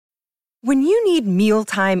When you need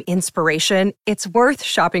mealtime inspiration, it's worth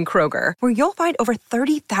shopping Kroger, where you'll find over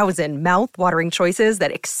 30,000 mouth-watering choices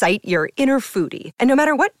that excite your inner foodie. And no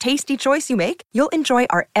matter what tasty choice you make, you'll enjoy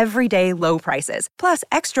our everyday low prices, plus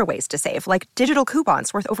extra ways to save, like digital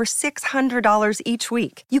coupons worth over $600 each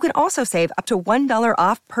week. You can also save up to $1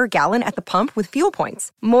 off per gallon at the pump with fuel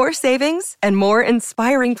points. More savings and more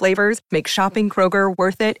inspiring flavors make shopping Kroger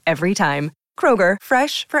worth it every time. Kroger,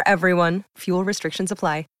 fresh for everyone. Fuel restrictions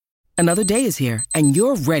apply. Another day is here, and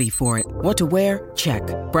you're ready for it. What to wear? Check.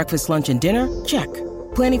 Breakfast, lunch, and dinner? Check.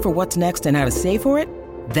 Planning for what's next and how to save for it?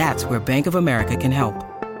 That's where Bank of America can help.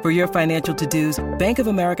 For your financial to-dos, Bank of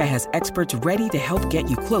America has experts ready to help get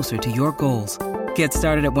you closer to your goals. Get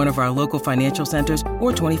started at one of our local financial centers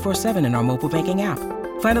or 24/7 in our mobile banking app.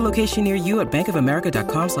 Find a location near you at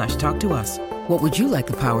bankofamerica.com/talktous. What would you like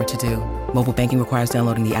the power to do? Mobile banking requires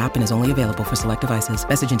downloading the app and is only available for select devices.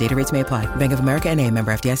 Message and data rates may apply. Bank of America N.A.,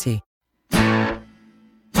 member FDIC.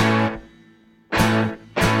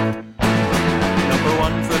 Number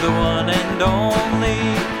one for the one and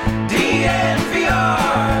only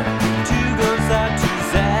DNVR. Two goes out to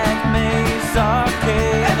Zach Mace,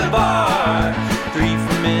 Arcade, and the bar. Three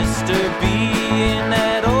for Mr. B in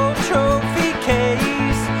that old trophy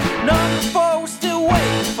case. Number four we're still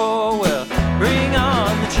waiting for, well, bring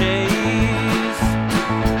on the chase.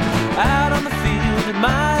 Out on the field at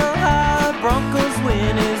Mile High, Broncos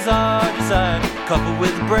win is our desire. Coupled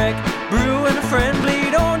with a break, brew and a friend,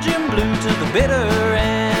 bleed orange and blue to the bitter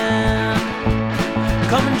end.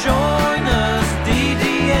 Come and join us,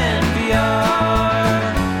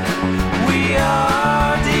 DDNVR. We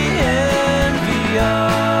are DNVR.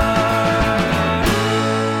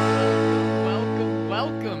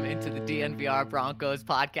 Welcome into the DNVR Broncos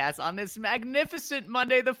podcast on this magnificent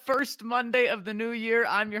Monday, the first Monday of the new year.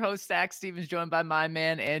 I'm your host, Zach Stevens, joined by my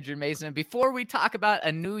man, Andrew Mason. And before we talk about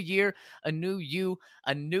a new year, a new you,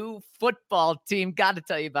 a new football team, got to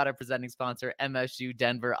tell you about our presenting sponsor, MSU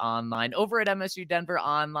Denver Online. Over at MSU Denver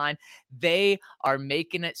Online, they are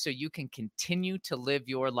making it so you can continue to live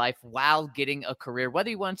your life while getting a career. Whether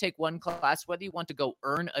you want to take one class, whether you want to go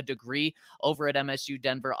earn a degree over at MSU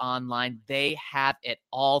Denver Online, they have it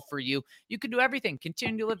all for you. You can do everything,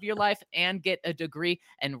 continue to live your life and get a degree.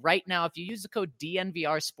 And right now, if you use the code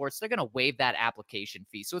DNVR Sports, they're going to waive that application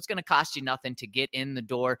fee. So it's going to cost you nothing to get in the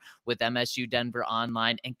door with MSU Denver Online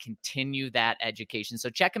and continue that education. So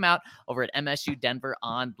check them out over at MSU Denver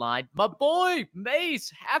Online. My boy, Mace,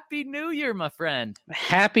 Happy New Year, my friend.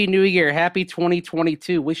 Happy New Year. Happy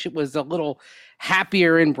 2022. Wish it was a little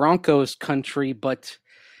happier in Broncos country, but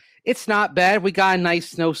it's not bad. We got a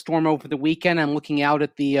nice snowstorm over the weekend. I'm looking out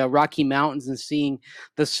at the Rocky Mountains and seeing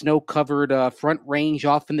the snow-covered Front Range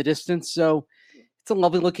off in the distance. So it's a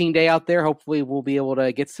lovely looking day out there. Hopefully we'll be able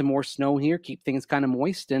to get some more snow here, keep things kind of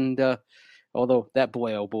moist. And although that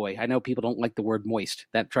boy, oh boy, I know people don't like the word moist.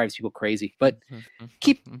 That drives people crazy. But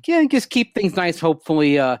just keep things nice.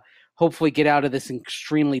 Hopefully get out of this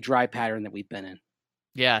extremely dry pattern that we've been in.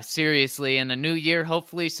 Yeah, seriously. And a new year,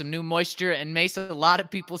 hopefully some new moisture. And Mason, a lot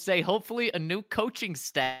of people say hopefully a new coaching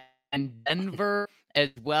staff in Denver as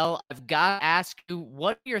well. I've got to ask you,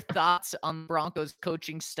 what are your thoughts on the Broncos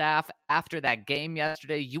coaching staff after that game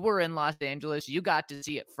yesterday? You were in Los Angeles. You got to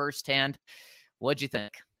see it firsthand. What'd you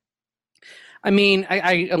think? I mean,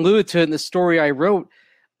 I alluded to it in the story I wrote.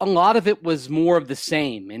 A lot of it was more of the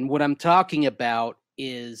same. And what I'm talking about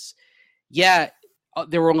is,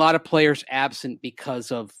 there were a lot of players absent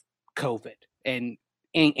because of COVID and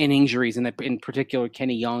injuries, and in particular,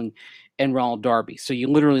 Kenny Young and Ronald Darby. So you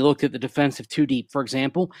literally looked at the defensive two deep, for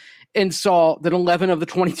example, and saw that 11 of the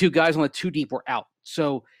 22 guys on the two deep were out.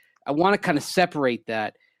 So I want to kind of separate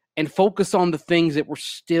that and focus on the things that were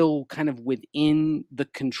still kind of within the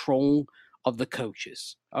control of the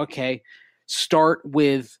coaches. Okay. Start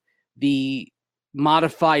with the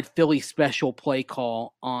modified Philly special play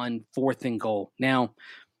call on 4th and goal. Now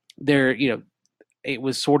it's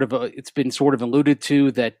been sort of alluded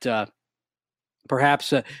to that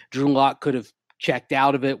perhaps Drew Lock could have checked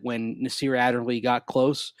out of it when Nasir Adderley got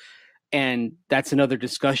close. And that's another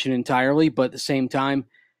discussion entirely. But at the same time,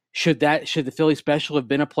 should the Philly special have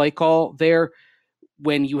been a play call there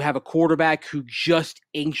when you have a quarterback who just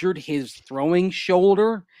injured his throwing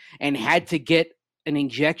shoulder and had to get an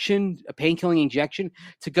injection, a pain-killing injection,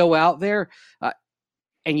 to go out there,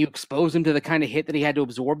 and you expose him to the kind of hit that he had to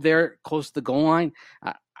absorb there close to the goal line?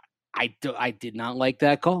 I did not like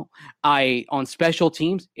that call. On special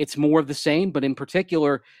teams, it's more of the same, but in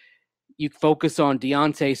particular, you focus on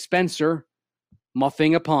Deontay Spencer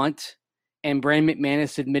muffing a punt and Brandon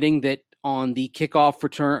McManus admitting that on the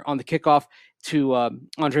kickoff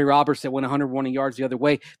Andre Roberts that went 101 yards the other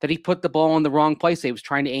way, that he put the ball in the wrong place. He was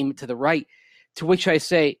trying to aim it to the right, to which I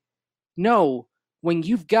say, no, when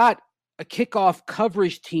you've got a kickoff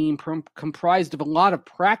coverage team comprised of a lot of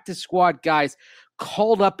practice squad guys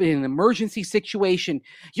called up in an emergency situation,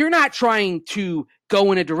 you're not trying to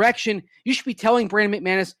go in a direction. You should be telling Brandon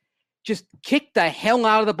McManus, just kick the hell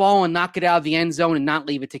out of the ball and knock it out of the end zone and not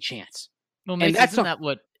leave it to chance. Well, Mace,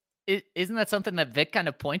 isn't that something that Vic kind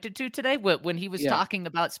of pointed to today when he was talking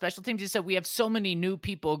about special teams? He said, we have so many new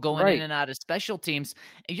people going in and out of special teams.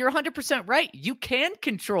 You're 100% right. You can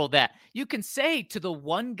control that. You can say to the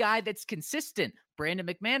one guy that's consistent, Brandon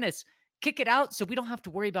McManus, kick it out so we don't have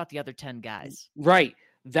to worry about the other 10 guys. Right.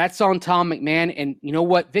 That's on Tom McMahon. And you know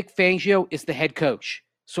what? Vic Fangio is the head coach.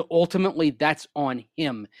 So ultimately, that's on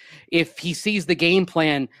him. If he sees the game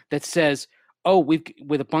plan that says, oh,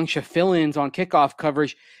 with a bunch of fill-ins on kickoff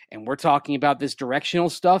coverage, and we're talking about this directional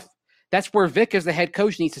stuff, that's where Vic as the head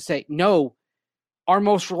coach needs to say, no, our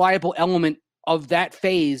most reliable element of that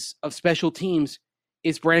phase of special teams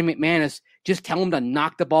is Brandon McManus. Just tell him to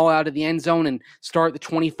knock the ball out of the end zone and start the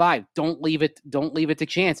 25. Don't leave it to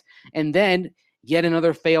chance. And then yet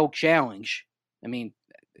another failed challenge. I mean,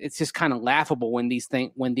 it's just kind of laughable when these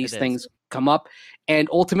things come up. And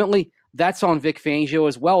ultimately, that's on Vic Fangio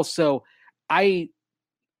as well. So I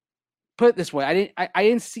put it this way. I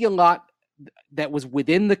didn't see a lot that was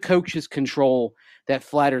within the coach's control that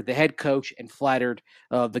flattered the head coach and flattered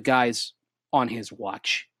the guys on his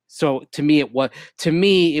watch. So to me, it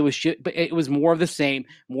was more of the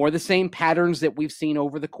same patterns that we've seen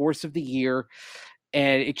over the course of the year.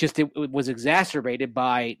 And it was exacerbated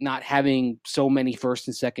by not having so many first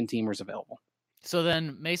and second teamers available. So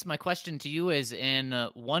then, Mace, my question to you is, in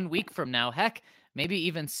 1 week from now, heck, maybe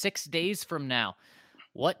even 6 days from now,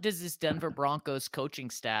 what does this Denver Broncos coaching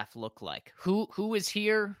staff look like? Who is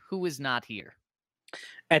here? Who is not here?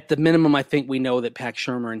 At the minimum, I think we know that Pat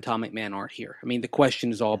Shurmur and Tom McMahon aren't here. I mean, the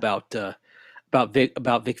question is all about Vic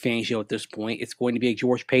Fangio at this point. It's going to be a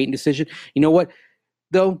George Paton decision. You know what?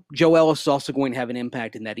 Though Joe Ellis is also going to have an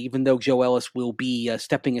impact in that, even though Joe Ellis will be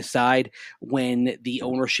stepping aside when the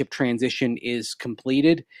ownership transition is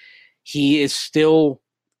completed, he is still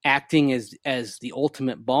acting as the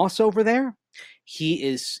ultimate boss over there.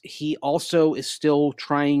 He also is still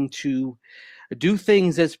trying to do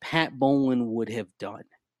things as Pat Bowlen would have done.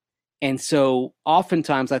 And so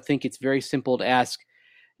oftentimes I think it's very simple to ask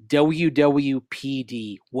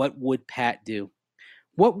WWPD, what would Pat do?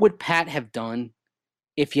 What would Pat have done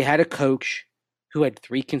if you had a coach who had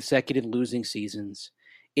 3 consecutive losing seasons,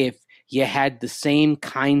 if you had the same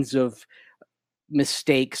kinds of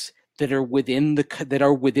mistakes that are within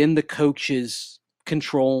the coach's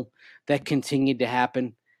control that continued to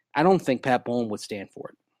happen? I don't think Pat Bowlen would stand for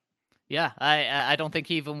it. Yeah, I don't think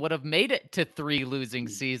he even would have made it to 3 losing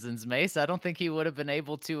seasons, Mace. I don't think he would have been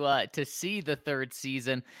able to see the 3rd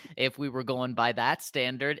season if we were going by that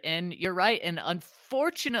standard. And you're right. And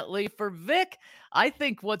unfortunately for Vic, I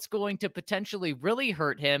think what's going to potentially really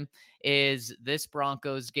hurt him is this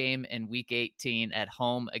Broncos game in Week 18 at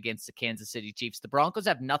home against the Kansas City Chiefs. The Broncos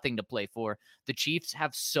have nothing to play for. The Chiefs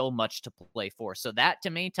have so much to play for. So that, to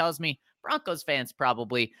me, tells me Broncos fans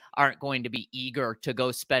probably aren't going to be eager to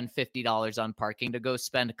go spend $50 on parking, to go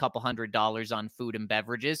spend a couple $100 on food and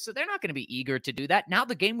beverages. So they're not going to be eager to do that. Now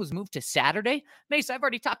the game was moved to Saturday. Mace, I've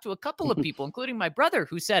already talked to a couple of people, including my brother,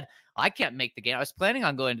 who said, I can't make the game. I was planning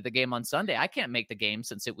on going to the game on Sunday. I can't make the game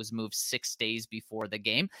since it was moved 6 days before the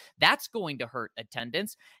game. That's going to hurt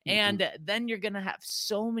attendance. And then you're going to have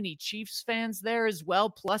so many Chiefs fans there as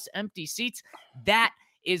well, plus empty seats. That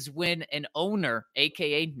is when an owner,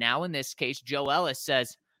 aka now in this case, Joe Ellis,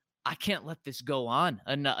 says, I can't let this go on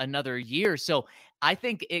another year. So I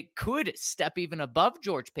think it could step even above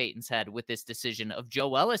George Paton's head with this decision of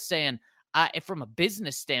Joe Ellis saying, from a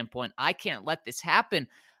business standpoint, I can't let this happen.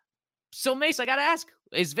 So, Mace, I got to ask,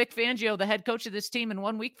 is Vic Fangio the head coach of this team in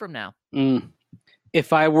 1 week from now?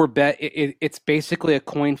 If I were it's basically a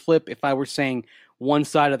coin flip. If I were saying one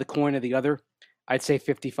side of the coin or the other, I'd say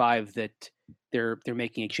 55 that they're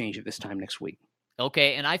making a change at this time next week.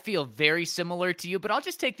 Okay, and I feel very similar to you, but I'll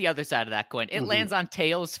just take the other side of that coin. It lands on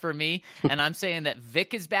tails for me, and I'm saying that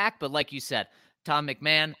Vic is back, but like you said, Tom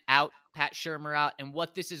McMahon out, Pat Shurmur out, and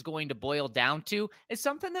what this is going to boil down to is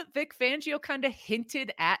something that Vic Fangio kind of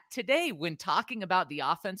hinted at today when talking about the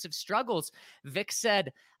offensive struggles. Vic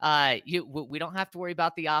said, we don't have to worry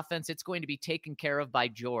about the offense. It's going to be taken care of by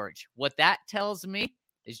George. What that tells me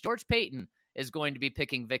is George Paton is going to be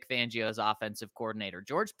picking Vic Fangio's offensive coordinator.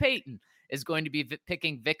 George Paton is going to be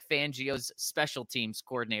picking Vic Fangio's special teams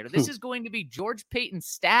coordinator. This is going to be George Paton's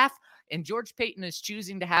staff And George Paton is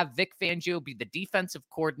choosing to have Vic Fangio be the defensive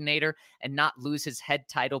coordinator and not lose his head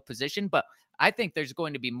title position. But I think there's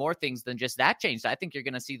going to be more things than just that changed. I think you're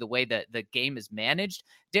going to see the way that the game is managed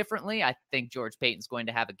differently. I think George Paton's going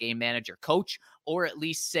to have a game manager coach, or at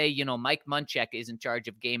least say, Mike Munchak is in charge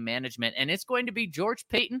of game management. And it's going to be George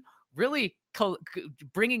Paton really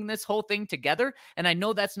bringing this whole thing together. And I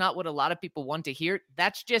know that's not what a lot of people want to hear.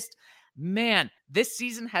 That's just, man, this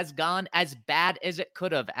season has gone as bad as it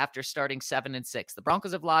could have after starting 7-6. The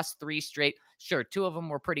Broncos have lost 3 straight. Sure, 2 of them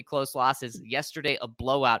were pretty close losses. Yesterday, a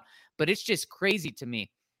blowout. But it's just crazy to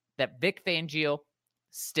me that Vic Fangio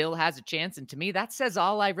still has a chance. And to me, that says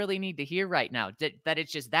all I really need to hear right now, that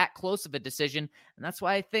it's just that close of a decision. And that's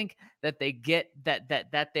why I think that they get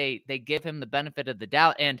that they give him the benefit of the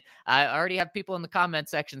doubt. And I already have people in the comment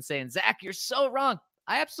section saying, Zach, you're so wrong.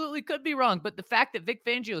 I absolutely could be wrong. But the fact that Vic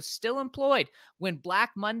Fangio is still employed when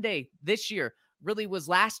Black Monday this year really was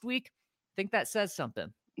last week, I think that says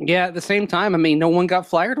something. Yeah, at the same time, I mean, no one got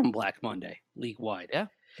fired on Black Monday league-wide. Yeah.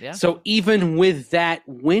 So even with that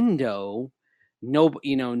window,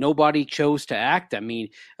 nobody chose to act. I mean,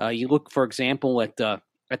 you look, for example, at the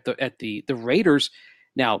Raiders.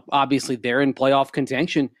 Now, obviously, they're in playoff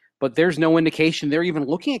contention, but there's no indication they're even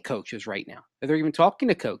looking at coaches right now. They're even talking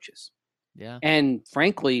to coaches. Yeah. And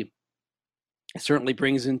frankly, it certainly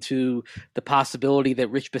brings into the possibility that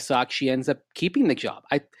Rich Bisaccia ends up keeping the job.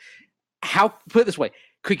 Put it this way.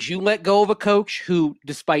 Could you let go of a coach who,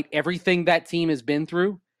 despite everything that team has been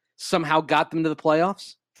through, somehow got them to the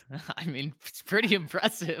playoffs? I mean, it's pretty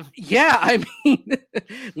impressive. Yeah, I mean,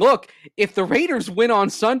 look, if the Raiders win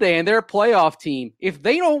on Sunday and they're a playoff team, if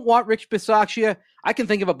they don't want Rich Bisaccia, I can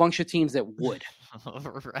think of a bunch of teams that would.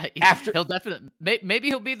 Right. He'll definitely, maybe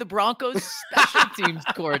he'll be the Broncos special teams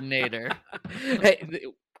coordinator.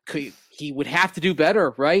 He would have to do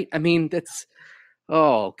better, right? I mean, that's,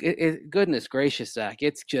 goodness gracious, Zach.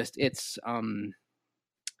 It's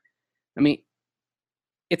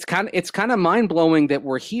kind of mind blowing that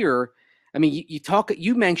we're here. I mean,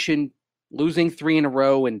 you mentioned losing 3 in a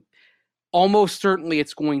row, and almost certainly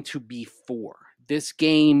it's going to be 4. This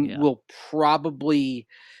game will probably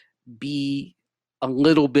be a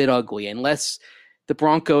little bit ugly unless the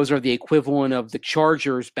Broncos are the equivalent of the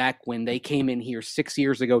Chargers back when they came in here 6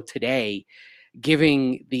 years ago today,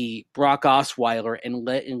 giving the Brock Osweiler and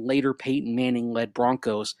later Peyton Manning-led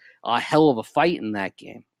Broncos a hell of a fight in that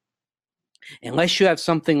game. Unless you have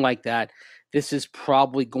something like that, this is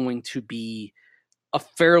probably going to be a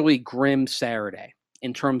fairly grim Saturday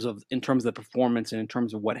in terms of the performance and in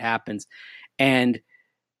terms of what happens. And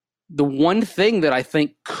the one thing that I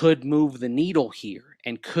think could move the needle here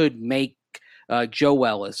and could make Joe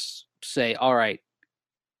Ellis say, all right,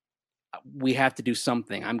 we have to do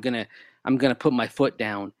something. I'm gonna put my foot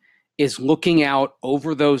down, is looking out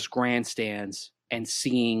over those grandstands and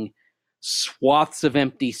seeing swaths of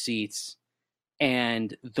empty seats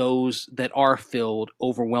and those that are filled,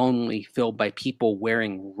 overwhelmingly filled by people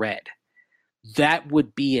wearing red. That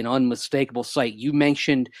would be an unmistakable sight. You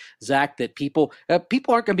mentioned, Zach, that people aren't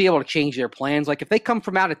going to be able to change their plans. Like if they come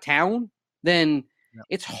from out of town, then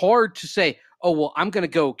it's hard to say, oh, well, I'm going to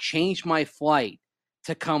go change my flight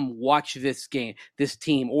to come watch this game, this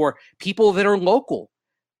team, or people that are local.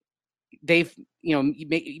 They've,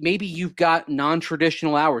 maybe you've got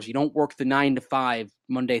non-traditional hours. You don't work the 9 to 5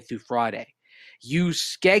 Monday through Friday. You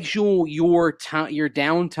schedule your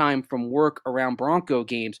downtime from work around Bronco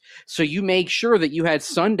games, so you make sure that you had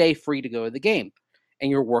Sunday free to go to the game, and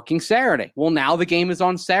you're working Saturday. Well, now the game is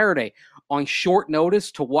on Saturday on short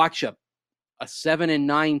notice to watch a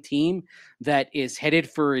 7-9 team that is headed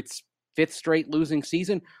for its 5th straight losing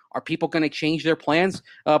season. Are people going to change their plans?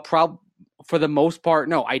 For the most part,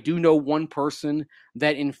 no. I do know one person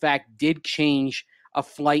that, in fact, did change a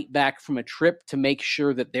flight back from a trip to make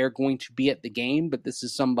sure that they're going to be at the game. But this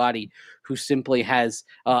is somebody who simply has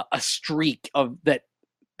a streak of that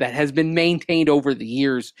has been maintained over the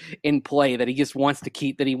years in play that he just wants to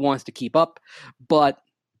keep up. But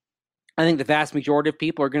I think the vast majority of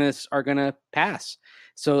people are gonna pass.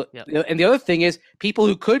 So, and the other thing is, people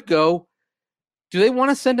who could go, do they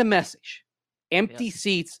want to send a message? Empty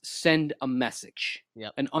seats send a message,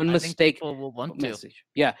 an unmistakable message. To.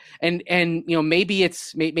 Yeah, and maybe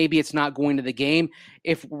it's not going to the game.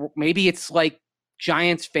 If maybe it's like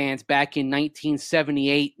Giants fans back in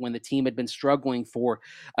 1978 when the team had been struggling for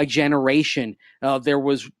a generation. There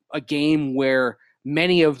was a game where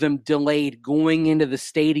many of them delayed going into the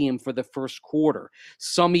stadium for the first quarter.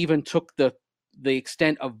 Some even took the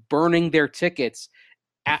extent of burning their tickets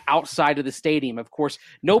outside of the stadium. Of course,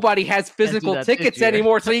 nobody has physical tickets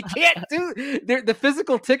anymore, so you can't do the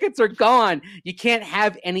physical tickets are gone. You can't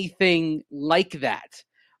have anything like that.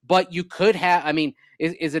 But you could have. I mean,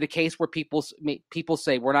 is it a case where people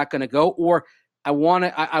say we're not going to go, or I want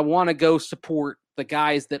to go support the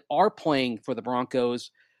guys that are playing for the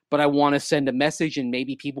Broncos, but I want to send a message, and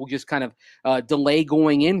maybe people just kind of delay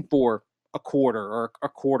going in for a quarter or a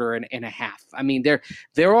quarter and a half. I mean,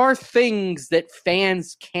 there are things that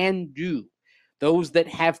fans can do, those that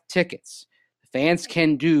have tickets, fans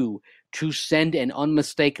can do to send an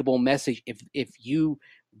unmistakable message. If you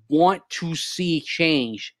want to see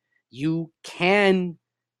change, you can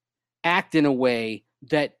act in a way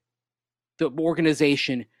that the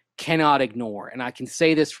organization cannot ignore. And I can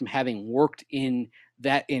say this from having worked in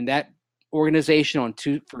that organization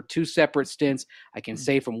for two separate stints. I can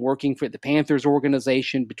say from working for the Panthers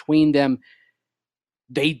organization, between them,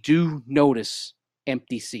 they do notice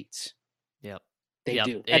empty seats. Yep. They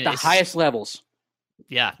do at the highest levels.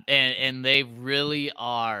 Yeah, and they really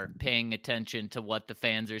are paying attention to what the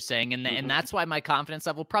fans are saying, and that's why my confidence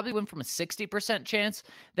level probably went from a 60% chance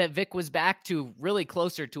that Vic was back to really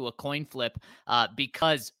closer to a coin flip,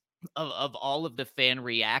 because of all of the fan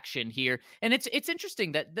reaction here. And it's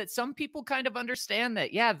interesting that some people kind of understand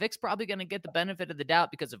that, yeah, Vic's probably going to get the benefit of the doubt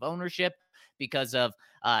because of ownership, because of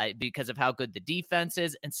how good the defense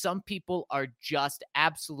is. And some people are just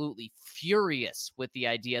absolutely furious with the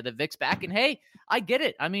idea that Vic's back. And hey, I get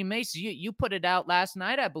it. I mean, Mace, you put it out last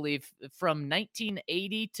night, I believe, from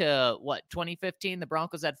 1980 to 2015, the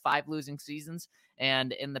Broncos had 5 losing seasons.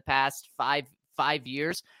 And in the past five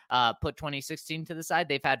years, put 2016 to the side,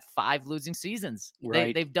 they've had 5 losing seasons.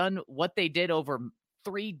 Right. They've done what they did over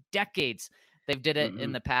 3 decades. They've did it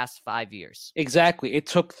in the past 5 years. Exactly. It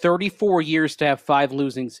took 34 years to have 5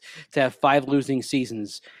 losing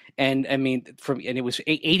seasons. And I mean, and it was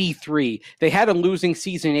 83. They had a losing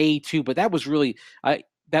season in 82, but that was really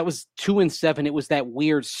that was 2-7. It was that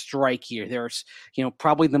weird strike year. There's,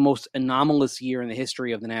 probably the most anomalous year in the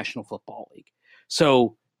history of the National Football League.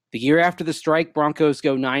 So the year after the strike, Broncos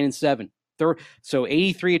go 9-7. So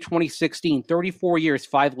 83 to 2016, 34 years,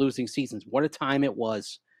 5 losing seasons. What a time it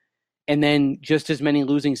was. And then just as many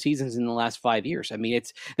losing seasons in the last 5 years. I mean,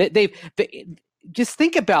 they just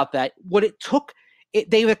think about that. What it took,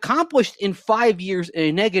 they've accomplished in 5 years in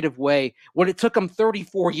a negative way what it took them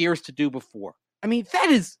 34 years to do before. I mean, that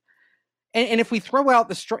is, and if we throw out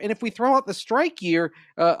the strike year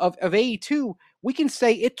of 82, we can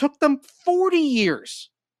say it took them 40 years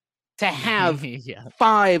to have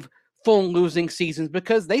 5 full losing seasons,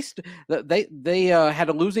 because they had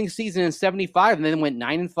a losing season in 75 and then went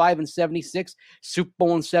 9-5 in 76, Super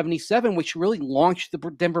Bowl in 77, which really launched the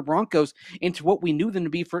Denver Broncos into what we knew them to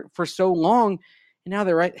be for so long. And now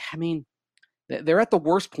they're at the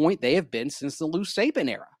worst point they have been since the Lou Saban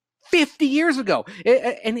era, 50 years ago.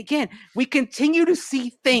 And again, we continue to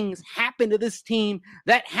see things happen to this team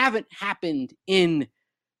that haven't happened in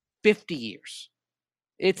 50 years.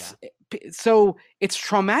 So it's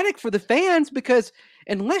traumatic for the fans, because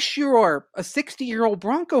unless you're a 60-year-old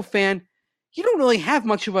Bronco fan, you don't really have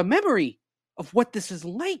much of a memory of what this is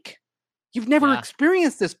like. You've never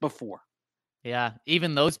experienced this before. Yeah,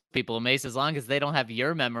 even those people, Mace, as long as they don't have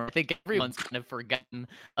your memory, I think everyone's kind of forgotten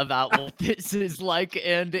about what this is like,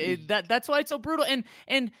 and that's why it's so brutal.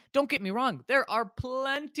 And don't get me wrong, there are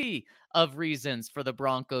plenty of reasons for the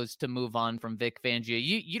Broncos to move on from Vic Fangio.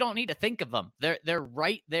 You don't need to think of them. They're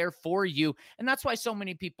right there for you, and that's why so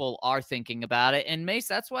many people are thinking about it. And Mace,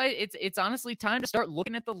 that's why it's honestly time to start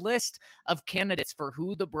looking at the list of candidates for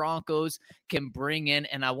who the Broncos can bring in,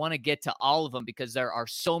 and I want to get to all of them because there are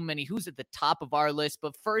so many. Who's at the top of our list?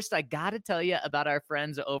 But first, I got to tell you about our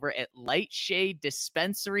friends over at Lightshade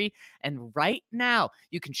Dispensary, and right now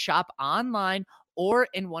you can shop online or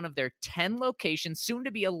in one of their 10 locations, soon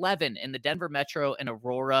to be 11 in the Denver Metro and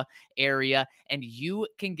Aurora area. And you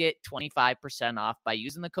can get 25% off by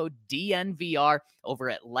using the code DNVR over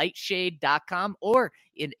at lightshade.com or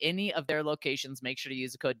in any of their locations. Make sure to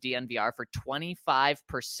use the code DNVR for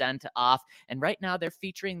 25% off. And right now they're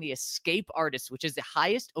featuring the Escape Artist, which is the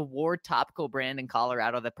highest award topical brand in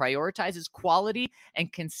Colorado that prioritizes quality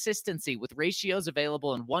and consistency with ratios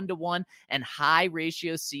available in 1-to-1 and high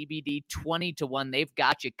ratio CBD 20-to-1. They've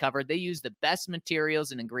got you covered. They use the best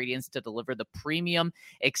materials and ingredients to deliver the premium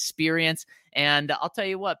experience. And I'll tell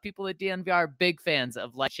you what, people at DNVR are big fans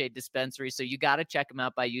of Lightshade Dispensary, so you got to check them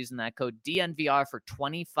out by using that code DNVR for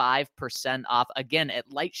 25% off. Again, at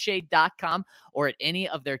lightshade.com or at any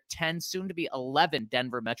of their 10, soon to be 11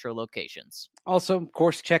 Denver Metro locations. Also, of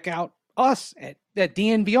course, check out us at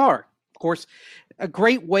DNVR. Of course, a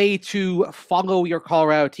great way to follow your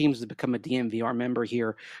Colorado teams to become a DNVR member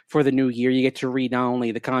here for the new year. You get to read not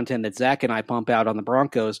only the content that Zach and I pump out on the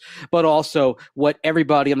Broncos, but also what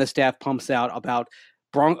everybody on the staff pumps out about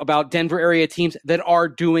Denver area teams that are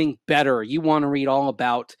doing better. You want to read all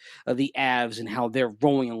about the Avs and how they're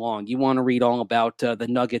rolling along. You want to read all about the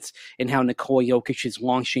Nuggets and how Nikola Jokic is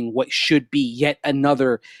launching what should be yet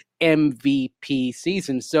another MVP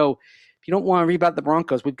season. So if you don't want to read about the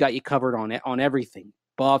Broncos, we've got you covered on everything.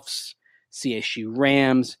 Buffs, CSU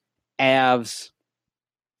Rams, Avs,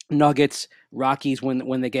 Nuggets, Rockies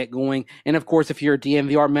when they get going. And of course, if you're a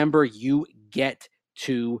DNVR member, you get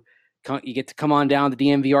to come on down to the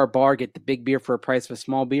DNVR bar, get the big beer for a price of a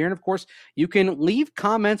small beer. And of course, you can leave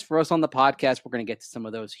comments for us on the podcast. We're going to get to some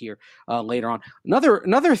of those here later on.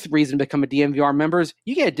 Another reason to become a DNVR member is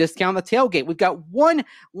you get a discount on the tailgate. We've got one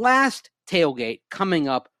last tailgate coming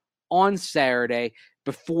up on Saturday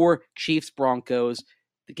before Chiefs Broncos.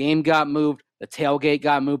 The game got moved, the tailgate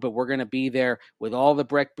got moved, but we're going to be there with all the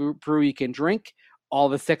Breck Brew you can drink, all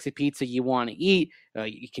the sexy pizza you want to eat.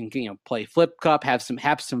 You can play flip cup, have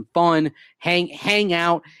some fun, hang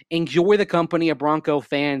out, enjoy the company of Bronco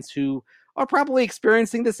fans who are probably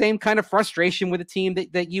experiencing the same kind of frustration with the team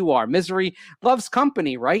that you are. Misery loves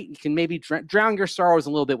company, right? You can maybe drown your sorrows a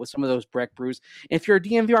little bit with some of those Breck brews. If you're a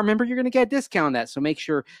DNVR member, you're going to get a discount on that. So make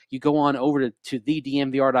sure you go on over to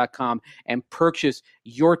thednvr.com and purchase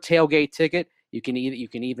your tailgate ticket. You can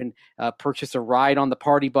even purchase a ride on the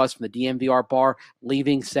party bus from the DNVR bar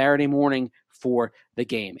leaving Saturday morning for the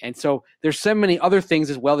game. And so there's so many other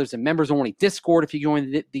things as well. There's a members only Discord. If you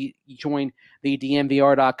join the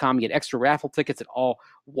DNVR.com, you get extra raffle tickets at all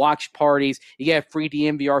watch parties. You get a free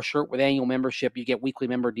DNVR shirt with annual membership. You get weekly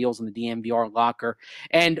member deals in the DNVR locker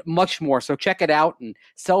and much more. So check it out and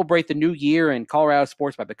celebrate the new year in Colorado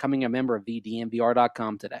sports by becoming a member of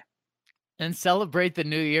thednvr.com today. And celebrate the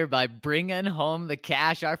new year by bringing home the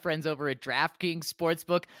cash. Our friends over at DraftKings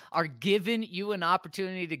Sportsbook are giving you an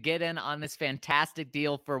opportunity to get in on this fantastic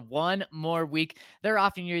deal for one more week. They're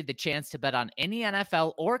offering you the chance to bet on any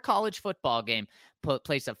NFL or college football game.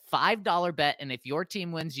 Place a $5 bet, and if your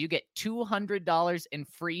team wins, you get $200 in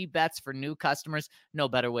free bets for new customers. No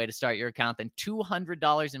better way to start your account than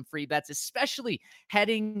 $200 in free bets, especially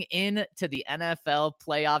heading into the NFL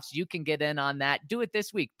playoffs. You can get in on that. Do it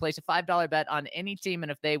this week. Place a $5 bet on any team,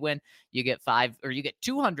 and if they win, you get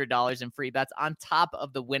 $200 in free bets on top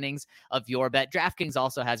of the winnings of your bet. DraftKings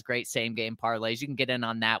also has great same-game parlays. You can get in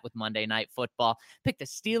on that with Monday Night Football. Pick the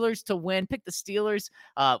Steelers to win. Pick the Steelers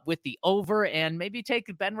with the over, and maybe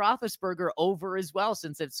take Ben Roethlisberger over as well,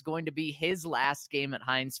 since it's going to be his last game at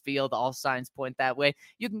Heinz Field. All signs point that way.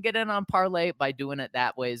 You can get in on parlay by doing it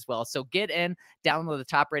that way as well. So get in, download the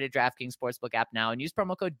top-rated DraftKings Sportsbook app now, and use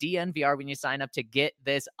promo code DNVR when you sign up to get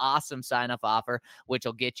this awesome sign-up offer, which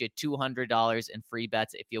will get you $200 in free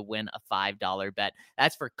bets if you win a $5 bet.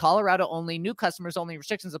 That's for Colorado only. New customers only.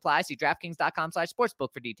 Restrictions apply. See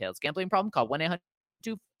DraftKings.com/sportsbook for details. Gambling problem? Call 1-800-700.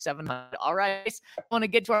 All right. I want to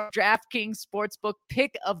get to our DraftKings Sportsbook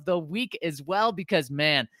pick of the week as well, because,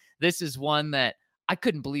 man, this is one that I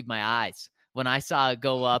couldn't believe my eyes when I saw it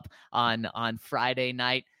go up on Friday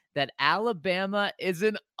night, that Alabama is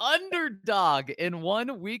an underdog in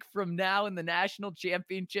 1 week from now in the national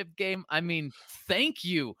championship game. I mean, thank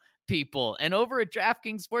you, people. And over at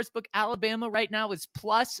DraftKings Sportsbook, Alabama right now is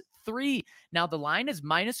 +3. Now the line is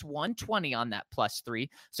 -120 on that +3.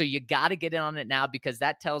 So you got to get in on it now, because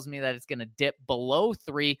that tells me that it's going to dip below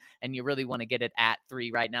 3, and you really want to get it at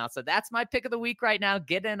 3 right now. So that's my pick of the week right now.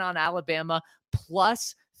 Get in on Alabama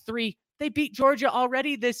 +3. They beat Georgia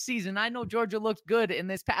already this season. I know Georgia looked good in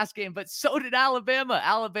this past game, but so did Alabama.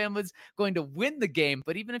 Alabama's going to win the game,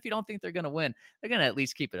 but even if you don't think they're going to win, they're going to at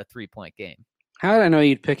least keep it a 3-point game. How did I know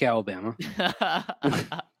you'd pick Alabama?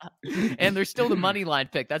 And there's still the money line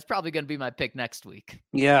pick. That's probably going to be my pick next week.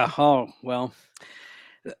 Yeah. Oh, well,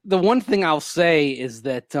 the one thing I'll say is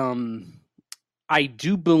that I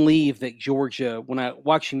do believe that Georgia, when I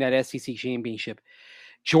watching that SEC championship,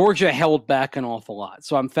 Georgia held back an awful lot.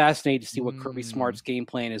 So I'm fascinated to see what Kirby Smart's game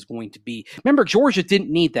plan is going to be. Remember, Georgia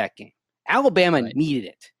didn't need that game. Alabama needed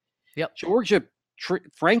it. Yep. Georgia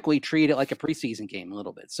frankly treat it like a preseason game a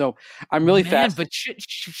little bit. So I'm really fast. But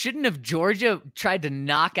shouldn't have Georgia tried to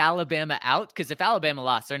knock Alabama out? Because if Alabama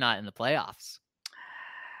lost, they're not in the playoffs.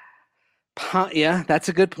 Yeah, that's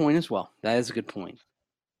a good point as well. That is a good point.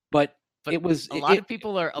 But it was a lot of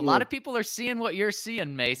people are seeing what you're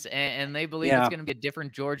seeing, Mace, and they believe it's going to be a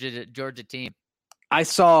different Georgia team. I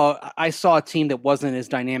saw a team that wasn't as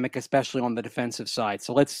dynamic, especially on the defensive side.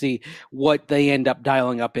 So let's see what they end up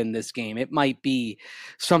dialing up in this game. It might be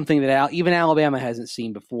something that even Alabama hasn't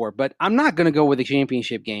seen before. But I'm not going to go with a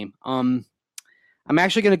championship game. I'm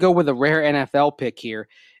actually going to go with a rare NFL pick here.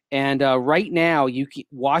 And right now,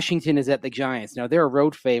 Washington is at the Giants. Now they're a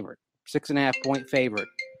road favorite, 6.5-point favorite.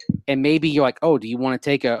 And maybe you're like, oh, do you want to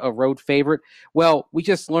take a road favorite? Well, we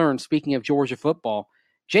just learned, speaking of Georgia football,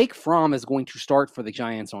 Jake Fromm is going to start for the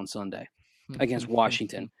Giants on Sunday against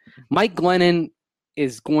Washington. Mike Glennon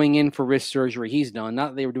is going in for wrist surgery. He's done.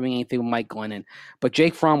 Not that they were doing anything with Mike Glennon, but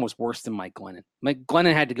Jake Fromm was worse than Mike Glennon. Mike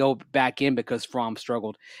Glennon had to go back in because Fromm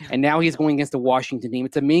struggled, and now he's going against the Washington team.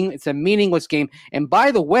 It's a meaningless game. And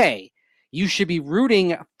by the way, you should be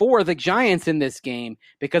rooting for the Giants in this game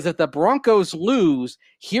because if the Broncos lose,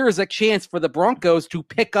 here's a chance for the Broncos to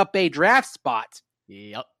pick up a draft spot.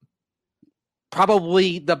 Yep.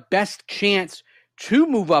 Probably the best chance to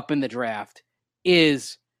move up in the draft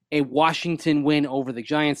is a Washington win over the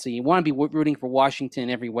Giants. So you want to be rooting for Washington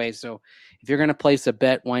every way. So if you're going to place a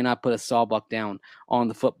bet, why not put a sawbuck down on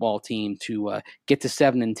the football team to get to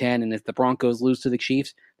 7-10? And if the Broncos lose to the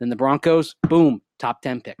Chiefs, then the Broncos, boom, top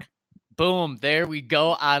 10 pick. Boom, there we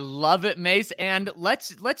go. I love it, Mace. And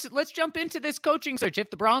let's jump into this coaching search.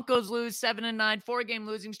 If the Broncos lose 7-9, 4-game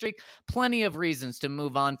losing streak, plenty of reasons to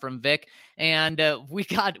move on from Vic. And we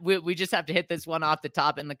just have to hit this one off the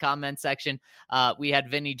top in the comment section. We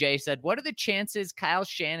had Vinny J said, "What are the chances Kyle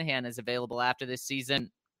Shanahan is available after this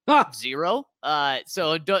season?" 0.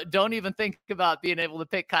 So don't even think about being able to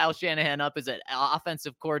pick Kyle Shanahan up as an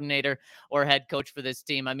offensive coordinator or head coach for this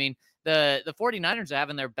team. I mean, the 49ers are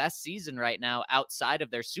having their best season right now outside of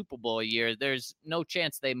their Super Bowl year. There's no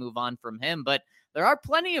chance they move on from him, but there are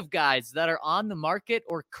plenty of guys that are on the market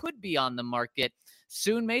or could be on the market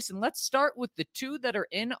soon, Mason. Let's start with the two that are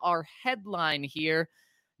in our headline here.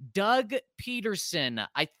 Doug Peterson.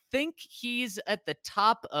 I think he's at the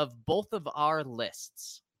top of both of our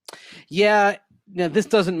lists. Yeah, now this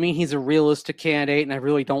doesn't mean he's a realistic candidate, and I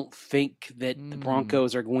really don't think that the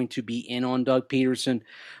Broncos are going to be in on Doug Peterson.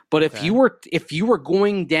 But if you were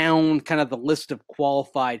going down kind of the list of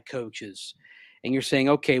qualified coaches, and you're saying,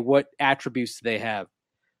 okay, what attributes do they have?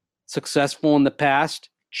 Successful in the past?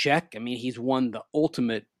 Check. I mean, he's won the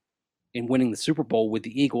ultimate in winning the Super Bowl with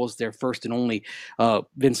the Eagles, their first and only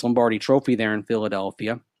Vince Lombardi trophy there in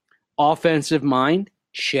Philadelphia. Offensive mind?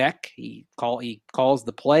 Check. He calls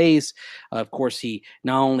the plays. Of course, he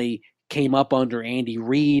not only came up under Andy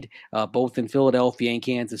Reid, both in Philadelphia and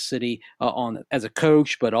Kansas City as a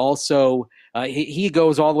coach, but also he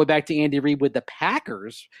goes all the way back to Andy Reid with the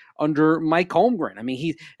Packers under Mike Holmgren. I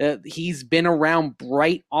mean, he's been around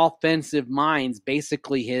bright offensive minds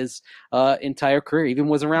basically his entire career. Even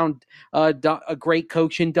was around a great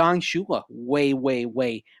coach in Don Shula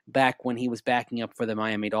way back when he was backing up for the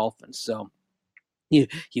Miami Dolphins. So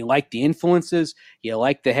you like the influences, you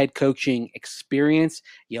like the head coaching experience,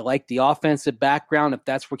 you like the offensive background if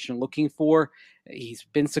that's what you're looking for. He's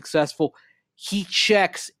been successful. He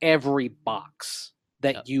checks every box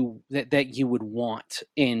that you would want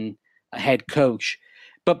in a head coach.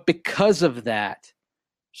 But because of that,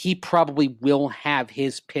 he probably will have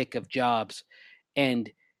his pick of jobs. And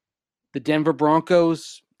the Denver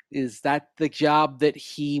Broncos, is that the job that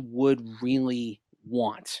he would really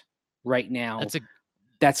want right now?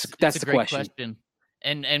 That's the great question.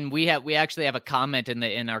 And we actually have a comment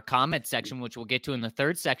in our comment section, which we'll get to in the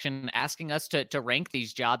third section, asking us to rank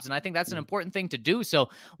these jobs. And I think that's an important thing to do. So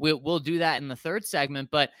we'll do that in the third segment.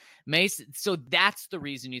 But Mace, so that's the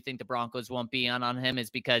reason you think the Broncos won't be on him,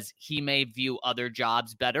 is because he may view other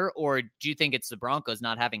jobs better, or do you think it's the Broncos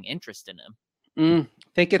not having interest in him? I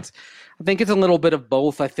think it's a little bit of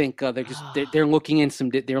both. I think they're looking in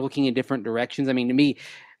different directions. I mean, to me,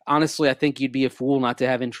 honestly, I think you'd be a fool not to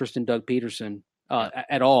have interest in Doug Peterson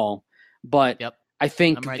at all. But I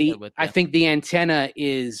think the antenna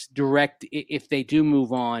is direct. If they do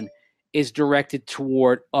move on, is directed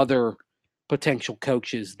toward other potential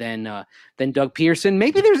coaches than Doug Peterson.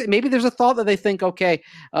 Maybe there's a thought that they think, okay,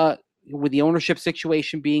 with the ownership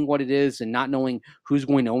situation being what it is and not knowing who's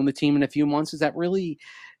going to own the team in a few months, is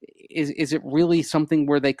it really something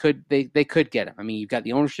where they could get him? I mean, you've got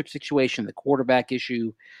the ownership situation, the quarterback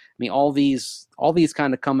issue. I mean, all these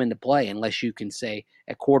kind of come into play unless you can say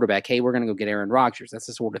at quarterback, hey, we're going to go get Aaron Rodgers. That's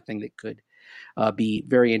the sort of thing that could be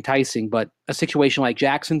very enticing. But a situation like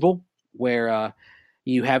Jacksonville, where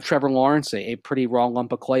you have Trevor Lawrence, a pretty raw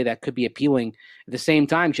lump of clay, that could be appealing. At the same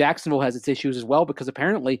time, Jacksonville has its issues as well, because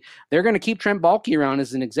apparently they're going to keep Trent Baalke around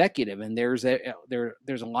as an executive, and there's a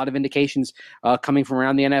lot of indications coming from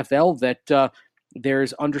around the NFL that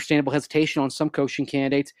there's understandable hesitation on some coaching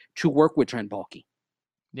candidates to work with Trent Baalke.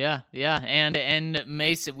 Yeah. And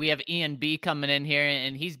Mason, we have Ian B coming in here,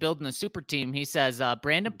 and he's building a super team. He says,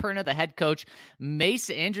 Brandon Perna, the head coach,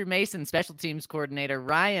 Andrew Mason, special teams coordinator,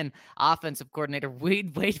 Ryan, offensive coordinator,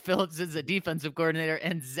 Wade Phillips is the defensive coordinator,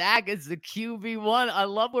 and Zach is the QB1. I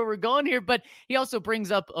love where we're going here, but he also brings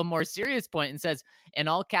up a more serious point and says, in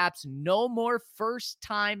all caps, no more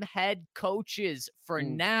first-time head coaches for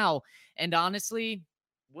now. And honestly,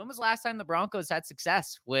 when was the last time the Broncos had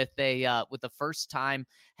success with a first-time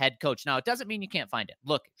head coach? Now, it doesn't mean you can't find it.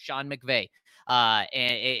 Look, Sean McVay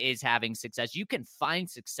is having success. You can find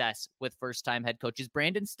success with first-time head coaches.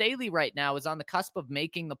 Brandon Staley right now is on the cusp of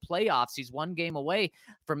making the playoffs. He's one game away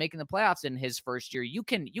from making the playoffs in his first year. You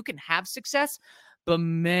can have success, but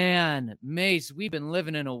man, Mace, we've been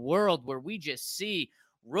living in a world where we just see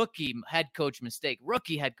rookie head coach mistake,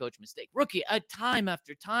 rookie time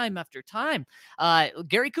after time after time.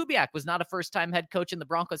 Gary Kubiak was not a first-time head coach, and the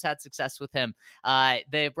Broncos had success with him.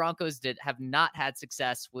 The Broncos have not had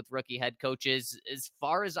success with rookie head coaches as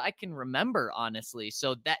far as I can remember, honestly.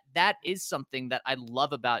 So that is something that I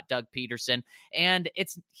love about Doug Peterson. And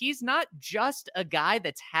he's not just a guy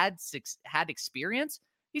that's had experience.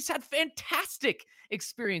 He's had fantastic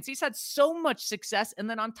experience. He's had so much success. And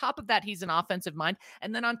then on top of that, he's an offensive mind.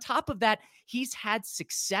 And then on top of that, he's had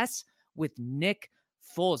success with Nick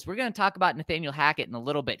Foles. We're going to talk about Nathaniel Hackett in a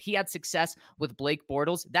little bit. He had success with Blake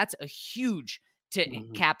Bortles. That's a huge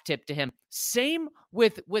cap tip to him. Same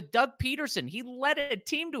with Doug Peterson. He led a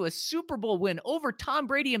team to a Super Bowl win over Tom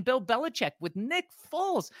Brady and Bill Belichick with Nick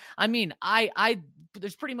Foles. I mean,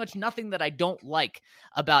 there's pretty much nothing that I don't like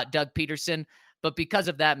about Doug Peterson. But because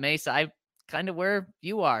of that, Mace, I kind of where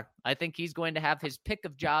you are. I think he's going to have his pick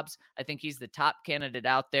of jobs. I think he's the top candidate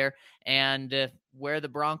out there. And where the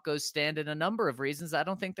Broncos stand in a number of reasons, I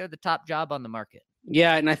don't think they're the top job on the market.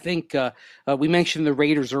 Yeah, and I think we mentioned the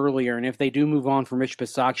Raiders earlier, and if they do move on from Rich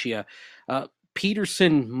Bisaccia,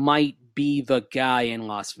 Peterson might be the guy in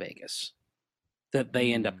Las Vegas that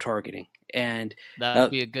they end up targeting. And that would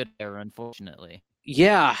be a good error, unfortunately.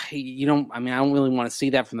 Yeah, I don't really want to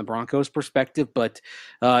see that from the Broncos' perspective, but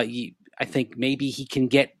I think maybe he can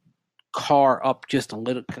get Carr up just a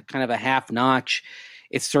little, kind of a half notch.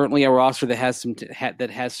 It's certainly a roster that has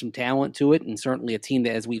some talent to it, and certainly a team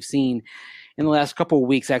that, as we've seen in the last couple of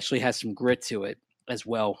weeks, actually has some grit to it as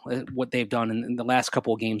well. What they've done in the last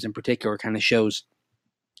couple of games in particular kind of shows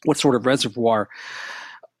what sort of reservoir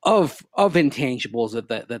of intangibles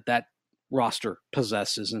that roster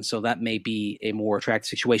possesses, and so that may be a more attractive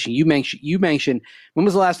situation. You mentioned when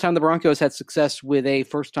was the last time the Broncos had success with a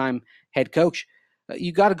first-time head coach?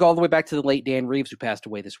 You got to go all the way back to the late Dan Reeves, who passed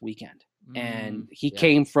away this weekend, and he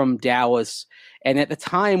came from Dallas, and at the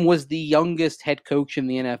time was the youngest head coach in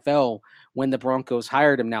the NFL when the Broncos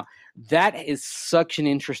hired him. Now, that is such an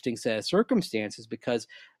interesting set of circumstances because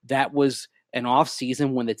that was an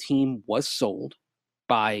off-season when the team was sold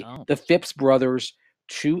by the Phipps brothers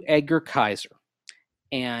to Edgar Kaiser.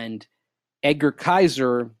 And Edgar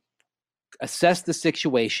Kaiser assessed the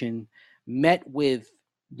situation, met with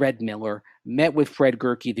Red Miller, met with Fred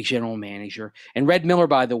Gurkey, the general manager. And Red Miller,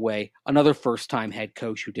 by the way, another first-time head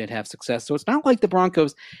coach who did have success. So it's not like the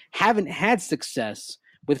Broncos haven't had success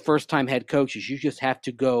with first-time head coaches. You just have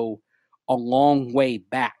to go a long way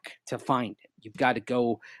back to find it. You got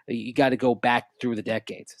to go back through the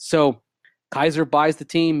decades. So Kaiser buys the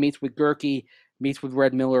team, meets with Gurkey, meets with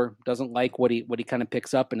Red Miller, doesn't like what he kind of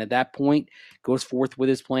picks up, and at that point goes forth with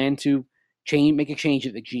his plan to make a change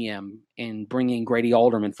at the GM and bring in Grady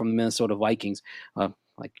Alderman from the Minnesota Vikings,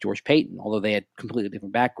 like George Payton, although they had completely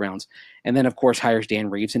different backgrounds. And then, of course, hires Dan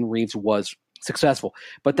Reeves, and Reeves was successful.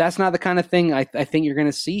 But that's not the kind of thing I think you're going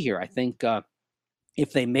to see here. I think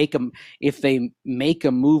if they make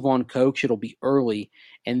a move on coach, it'll be early,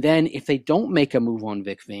 and then if they don't make a move on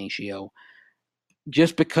Vic Fangio,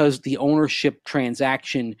 just because the ownership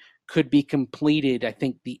transaction could be completed, I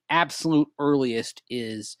think the absolute earliest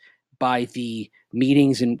is by the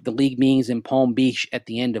league meetings in Palm Beach at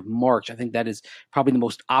the end of March. I think that is probably the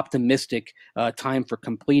most optimistic time for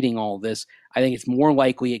completing all this. I think it's more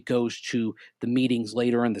likely it goes to the meetings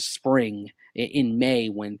later in the spring in May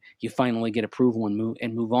when you finally get approval and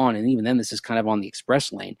move on. And even then, this is kind of on the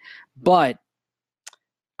express lane. But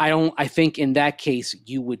I think in that case,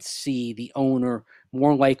 you would see the owner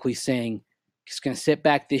more likely saying he's going to sit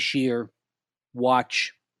back this year,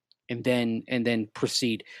 watch, and then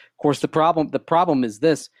proceed. Of course, the problem is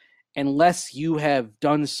this: unless you have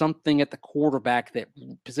done something at the quarterback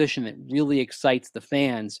position that really excites the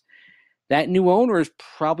fans, that new owner is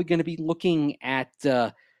probably going to be looking at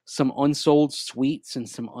some unsold suites and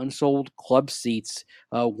some unsold club seats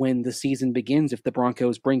when the season begins if the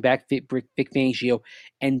Broncos bring back Vic Fangio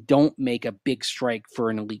and don't make a big strike for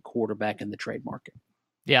an elite quarterback in the trade market.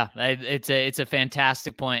 Yeah, it's a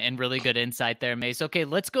fantastic point and really good insight there, Mace. Okay,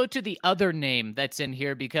 let's go to the other name that's in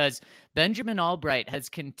here because Benjamin Albright has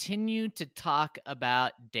continued to talk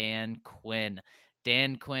about Dan Quinn.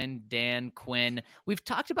 Dan Quinn. We've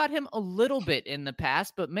talked about him a little bit in the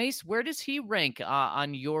past, but Mace, where does he rank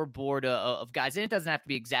on your board of guys? And it doesn't have to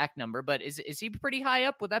be exact number, but is he pretty high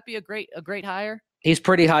up? Would that be a great hire? He's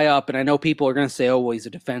pretty high up, and I know people are going to say, oh, well, he's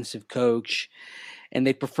a defensive coach, and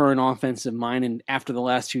they prefer an offensive mind. And after the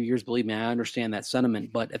last 2 years, believe me, I understand that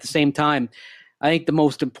sentiment. But at the same time, I think the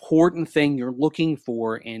most important thing you're looking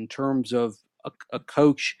for in terms of a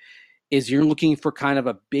coach is you're looking for kind of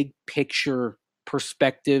a big picture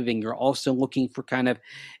perspective, and you're also looking for kind of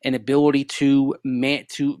an ability to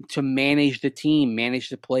manage the team, manage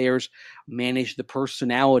the players, manage the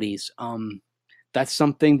personalities. That's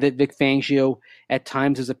something that Vic Fangio at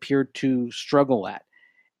times has appeared to struggle at.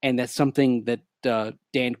 And that's something that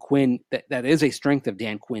Dan Quinn, that is a strength of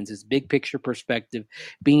Dan Quinn's, is big picture perspective,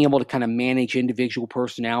 being able to kind of manage individual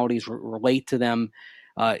personalities, relate to them.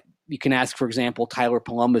 You can ask, for example, Tyler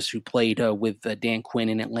Columbus, who played with Dan Quinn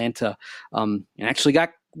in Atlanta, and actually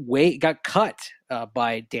got cut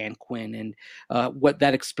by Dan Quinn, and what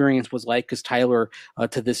that experience was like, because Tyler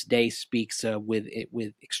to this day speaks with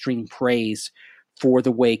extreme praise for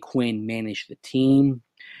the way Quinn managed the team,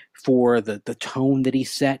 for the tone that he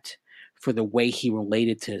set, for the way he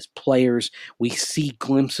related to his players. We see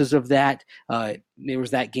glimpses of that. There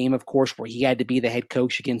was that game, of course, where he had to be the head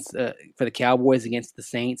coach against for the Cowboys against the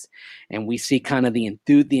Saints, and we see kind of the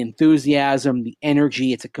enthusiasm, the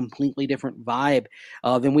energy. It's a completely different vibe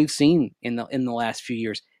than we've seen in the last few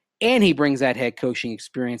years. And he brings that head coaching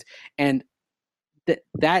experience, and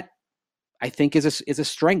that I think is a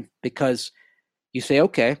strength, because you say,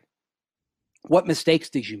 okay, what mistakes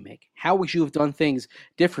did you make? How would you have done things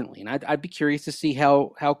differently? And I'd be curious to see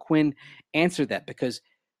how Quinn answered that, because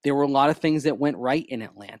there were a lot of things that went right in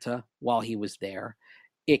Atlanta while he was there.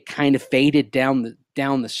 It kind of faded down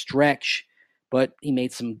the stretch, but he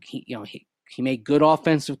made he made good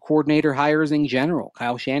offensive coordinator hires in general,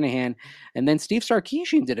 Kyle Shanahan, and then Steve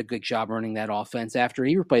Sarkisian did a good job running that offense after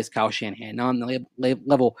he replaced Kyle Shanahan, not on the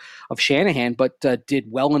level of Shanahan, but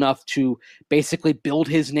did well enough to basically build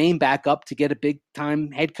his name back up to get a big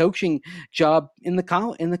time head coaching job in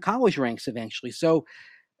the college ranks eventually. So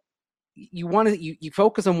you want to you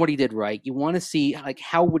focus on what he did right. You want to see, like,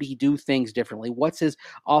 how would he do things differently? What's his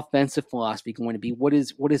offensive philosophy going to be? What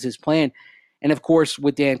is his plan? And of course,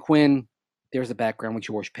 with Dan Quinn, there's a background with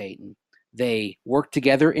George Paton. They worked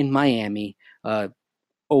together in Miami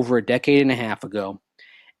over a decade and a half ago.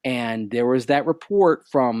 And there was that report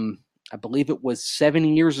from, I believe it was 7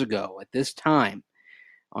 years ago at this time,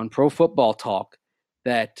 on Pro Football Talk,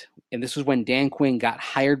 that, and this was when Dan Quinn got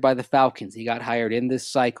hired by the Falcons. He got hired in this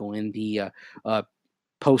cycle, in the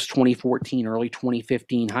post-2014, early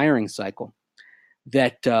 2015 hiring cycle,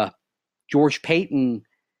 that George Paton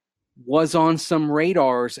was on some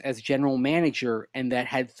radars as general manager, and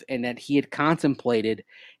that he had contemplated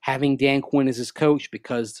having Dan Quinn as his coach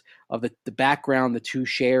because of the background the two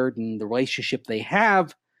shared and the relationship they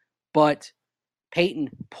have. But Paton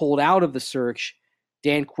pulled out of the search.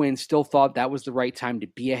 Dan Quinn still thought that was the right time to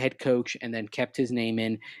be a head coach, and then kept his name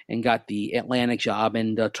in and got the Atlanta job,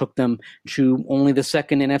 and took them to only the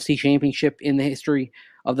second NFC championship in the history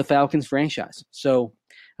of the Falcons franchise. So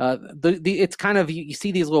it's kind of, you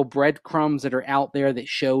see these little breadcrumbs that are out there that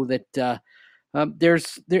show that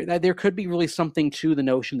there could be really something to the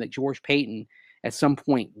notion that George Paton at some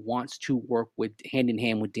point wants to work with hand in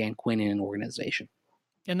hand with Dan Quinn in an organization.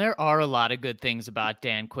 And there are a lot of good things about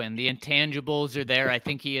Dan Quinn. The intangibles are there. I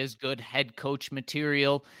think he is good head coach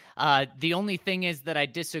material. The only thing is that I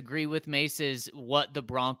disagree with Mace is what the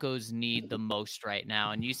Broncos need the most right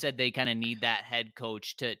now. And you said they kind of need that head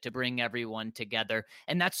coach to bring everyone together.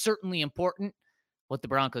 And that's certainly important. What the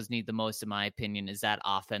Broncos need the most, in my opinion, is that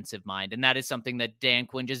offensive mind. And that is something that Dan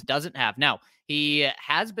Quinn just doesn't have. Now, he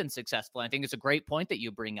has been successful. I think it's a great point that you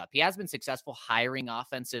bring up. He has been successful hiring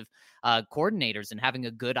offensive coordinators and having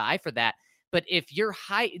a good eye for that. But if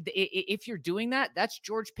you're doing that, that's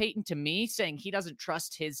George Paton, to me, saying he doesn't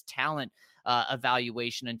trust his talent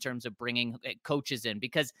evaluation in terms of bringing coaches in.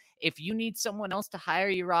 Because if you need someone else to hire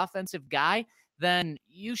your offensive guy, then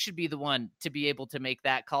you should be the one to be able to make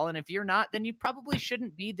that call. And if you're not, then you probably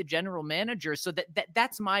shouldn't be the general manager. So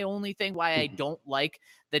that's my only thing why I don't like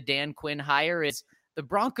the Dan Quinn hire is The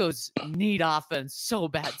Broncos need offense so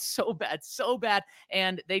bad, so bad, so bad.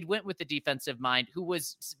 And they went with the defensive mind,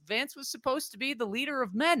 Vance was supposed to be the leader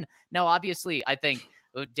of men. Now, obviously, I think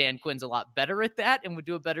Dan Quinn's a lot better at that and would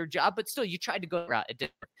do a better job, but still, you tried to go route. It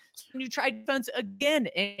didn't work. So you tried defense again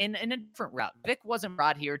in a different route. Vic wasn't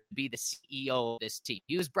brought here to be the CEO of this team.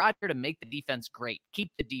 He was brought here to make the defense great,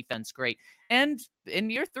 keep the defense great. And in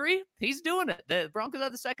year 3, he's doing it. The Broncos are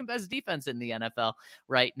the second best defense in the NFL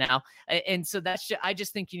right now. And so I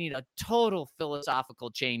just think you need a total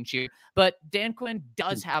philosophical change here. But Dan Quinn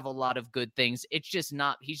does have a lot of good things. He's just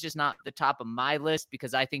not the top of my list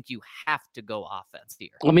because I think you have to go offense here.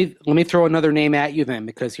 Let me throw another name at you then,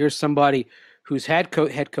 because here's somebody who's had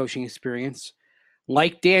head coaching experience,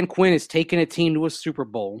 like Dan Quinn, has taken a team to a Super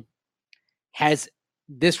Bowl,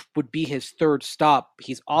 this would be his third stop.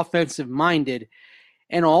 He's offensive minded.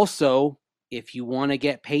 And also, if you want to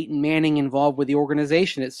get Peyton Manning involved with the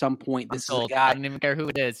organization at some point, this is a guy. I don't even care who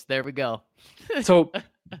it is. There we go. So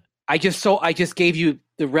I just gave you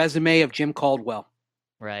the resume of Jim Caldwell.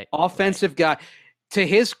 Right. Offensive guy. To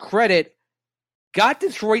his credit, got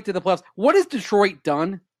Detroit to the playoffs. What has Detroit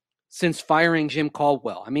done since firing Jim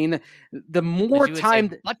Caldwell? I mean, the more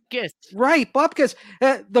time, Bupkis,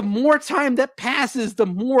 the more time that passes, the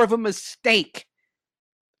more of a mistake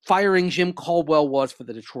firing Jim Caldwell was for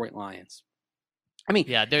the Detroit Lions. I mean,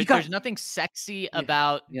 yeah, there's nothing sexy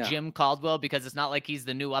about Jim Caldwell because it's not like he's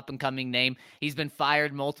the new up and coming name. He's been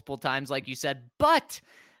fired multiple times, like you said, but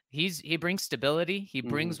he brings stability. He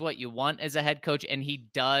brings what you want as a head coach, and he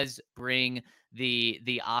does bring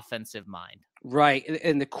the offensive mind. Right,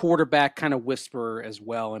 and the quarterback kind of whisperer as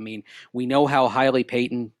well. I mean, we know how highly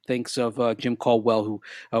Peyton thinks of Jim Caldwell, who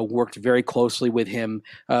worked very closely with him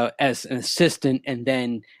as an assistant and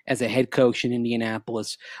then as a head coach in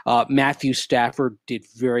Indianapolis. Matthew Stafford did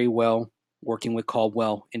very well working with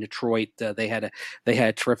Caldwell in Detroit. They had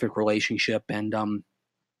a terrific relationship, and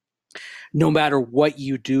no matter what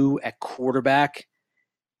you do at quarterback,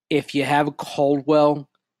 if you have Caldwell,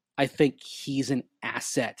 I think he's an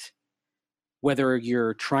asset. Whether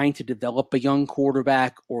you're trying to develop a young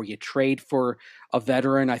quarterback or you trade for a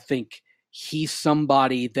veteran, I think he's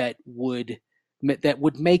somebody that would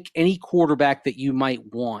make any quarterback that you might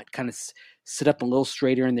want kind of sit up a little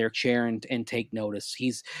straighter in their chair and take notice.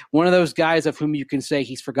 He's one of those guys of whom you can say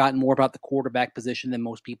he's forgotten more about the quarterback position than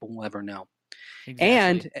most people will ever know.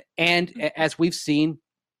 Exactly. And as we've seen,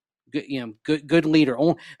 good leader.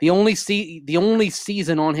 The only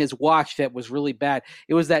season on his watch that was really bad,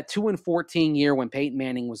 it was that 2-14 year when Peyton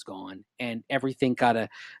Manning was gone and everything kind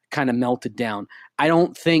of melted down. I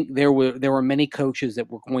don't think there were many coaches that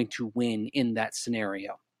were going to win in that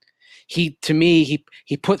scenario. He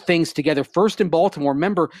put things together first in Baltimore.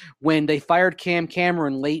 Remember when they fired Cam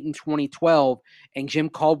Cameron late in 2012 and Jim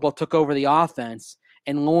Caldwell took over the offense,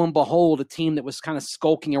 and lo and behold, a team that was kind of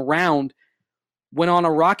skulking around went on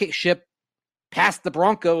a rocket ship past the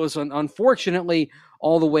Broncos, and unfortunately,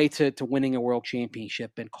 all the way to winning a world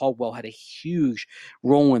championship. And Caldwell had a huge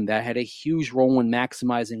role in that, had a huge role in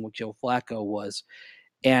maximizing what Joe Flacco was.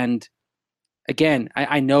 And again,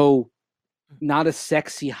 I know not a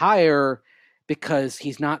sexy hire because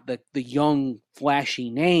he's not the young, flashy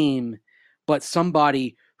name, but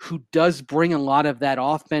somebody who does bring a lot of that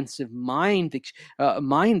offensive mind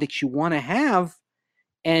that you want to have,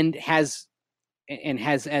 and has,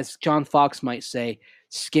 as John Fox might say,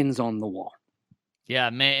 skins on the wall. Yeah,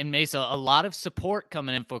 and Mesa, a lot of support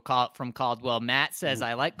coming in from Caldwell. Matt says,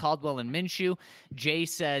 I like Caldwell and Minshew. Jay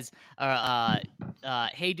says,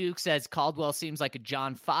 Hey Duke says, Caldwell seems like a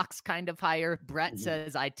John Fox kind of hire. Brett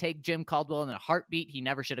says, I take Jim Caldwell in a heartbeat. He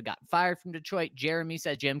never should have gotten fired from Detroit. Jeremy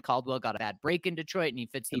says, Jim Caldwell got a bad break in Detroit, and he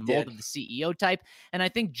fits the mold of the CEO type. And I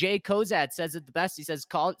think Jay Kozad says it the best. He says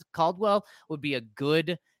Caldwell would be a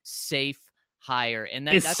good, safe hire. And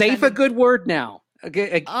is safe a good word now?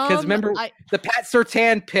 Because remember, the Pat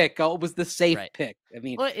Surtain pick was the safe pick. I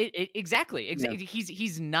mean, well, exactly. Yeah.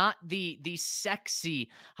 He's not the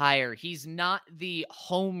sexy hire. He's not the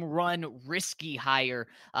home run risky hire.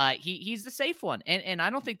 He's the safe one. And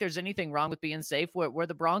I don't think there's anything wrong with being safe where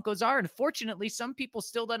the Broncos are. And fortunately, some people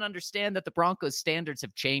still don't understand that the Broncos standards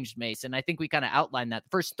have changed, Mason. I think we kind of outlined that.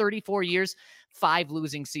 The first 34 years, 5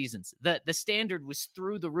 losing seasons. The standard was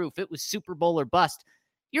through the roof. It was Super Bowl or bust.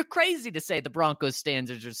 You're crazy to say the Broncos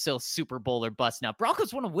standards are still Super Bowl or bust now.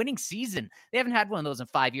 Broncos won a winning season. They haven't had one of those in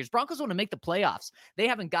 5 years. Broncos want to make the playoffs. They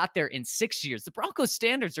haven't got there in 6 years. The Broncos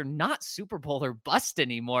standards are not Super Bowl or bust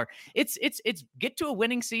anymore. It's get to a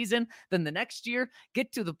winning season, then the next year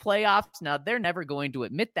get to the playoffs. Now they're never going to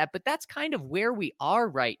admit that, but that's kind of where we are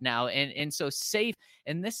right now. And so safe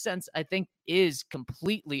in this sense, I think, is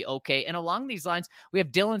completely okay. And along these lines, we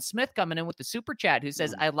have Dylan Smith coming in with the super chat who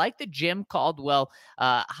says, I like the Jim Caldwell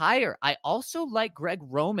hire. I also like Greg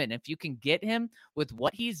Roman. If you can get him with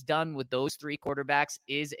what he's done with those 3 quarterbacks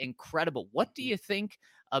is incredible. What do you think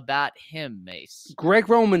about him, Mace? Greg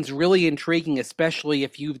Roman's really intriguing, especially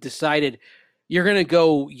if you've decided you're going to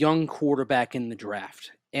go young quarterback in the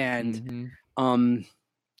draft. And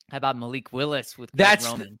how about Malik Willis with Greg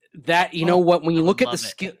Roman? You know what? When you look at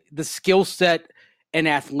the skill set and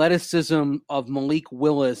athleticism of Malik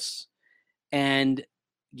Willis, and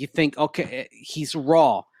you think, okay, he's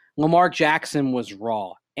raw. Lamar Jackson was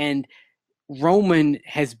raw, and Roman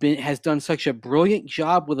has done such a brilliant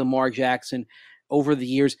job with Lamar Jackson over the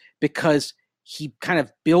years because he kind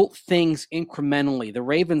of built things incrementally. The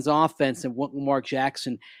Ravens offense and what Lamar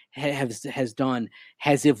Jackson has done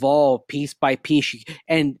has evolved piece by piece.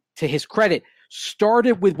 And to his credit,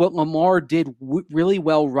 started with what Lamar did really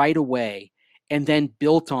well right away and then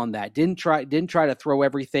built on that. Didn't try to throw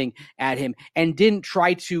everything at him and didn't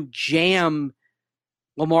try to jam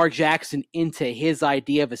Lamar Jackson into his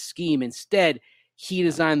idea of a scheme. Instead, he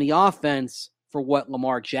designed the offense for what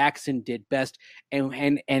Lamar Jackson did best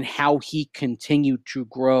and how he continued to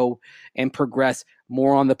grow and progress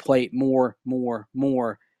more on the plate, more.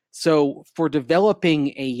 So for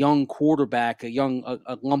developing a young quarterback,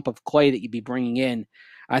 a lump of clay that you'd be bringing in,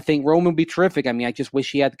 I think Roman would be terrific. I mean, I just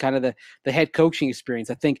wish he had kind of the head coaching experience.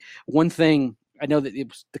 I think one thing, I know that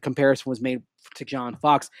the comparison was made to John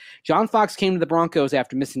Fox. John Fox came to the Broncos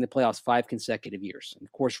after missing the playoffs 5 consecutive years. And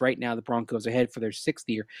of course, right now the Broncos are headed for their 6th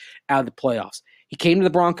year out of the playoffs. He came to the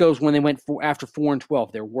Broncos when they went after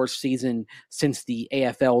 4-12, their worst season since the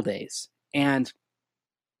AFL days. And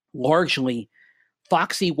largely,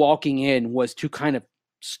 Foxy walking in was to kind of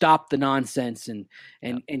stop the nonsense and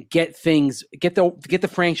get the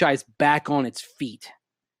franchise back on its feet.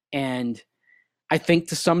 And I think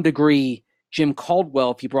to some degree, Jim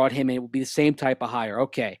Caldwell, if you brought him in, it would be the same type of hire.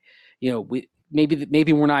 Okay,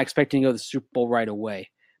 maybe we're not expecting to go to the Super Bowl right away,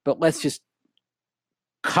 but let's just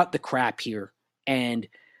cut the crap here and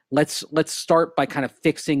let's start by kind of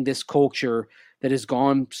fixing this culture that has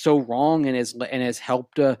gone so wrong and has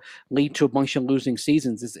helped lead to a bunch of losing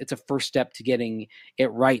seasons. It's a first step to getting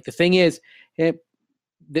it right. The thing is,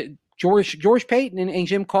 George Payton and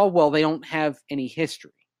Jim Caldwell, they don't have any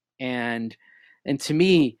history, and to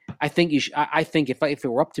me, I think if it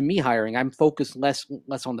were up to me hiring, I'm focused less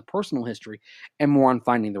on the personal history and more on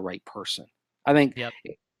finding the right person. I think,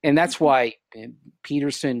 and that's why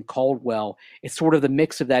Peterson, Caldwell, it's sort of the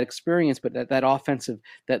mix of that experience, but that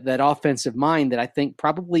offensive mind that I think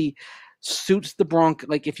probably suits the Broncos.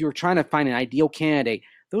 Like if you were trying to find an ideal candidate,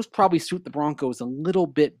 those probably suit the Broncos a little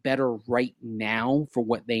bit better right now for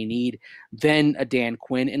what they need than a Dan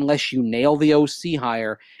Quinn, unless you nail the OC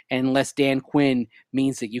hire and unless Dan Quinn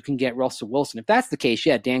means that you can get Russell Wilson. If that's the case,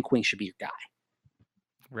 yeah, Dan Quinn should be your guy.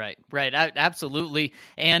 Right. Absolutely.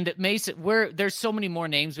 And Mason, there's so many more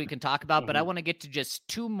names we can talk about, but I want to get to just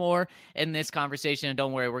 2 more in this conversation. And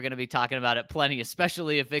don't worry, we're going to be talking about it plenty,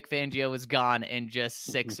 especially if Vic Fangio is gone in just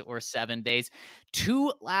 6 or 7 days.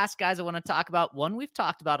 2 last guys I want to talk about. One we've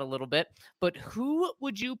talked about a little bit, but who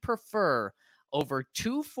would you prefer over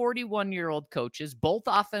 2 41-year-old coaches, both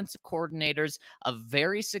offensive coordinators of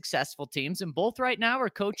very successful teams, and both right now are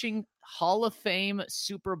coaching Hall of Fame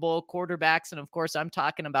Super Bowl quarterbacks. And of course, I'm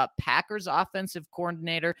talking about Packers offensive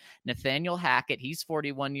coordinator Nathaniel Hackett. He's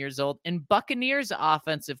 41 years old. And Buccaneers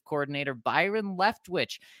offensive coordinator Byron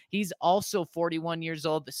Leftwich. He's also 41 years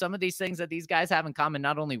old. Some of these things that these guys have in common,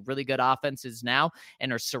 not only really good offenses now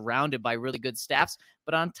and are surrounded by really good staffs,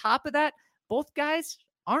 but on top of that, both guys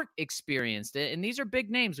aren't experienced. And these are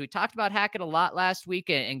big names. We talked about Hackett a lot last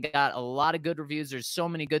week and got a lot of good reviews. There's so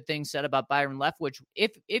many good things said about Byron Leftwich.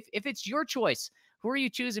 If it's your choice, who are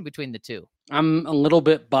you choosing between the 2? I'm a little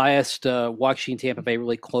bit biased, watching Tampa Bay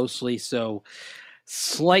really closely. So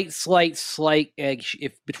slight edge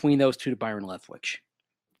between those 2 to Byron Leftwich.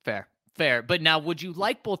 Fair. But now, would you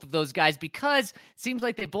like both of those guys? Because it seems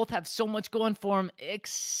like they both have so much going for them,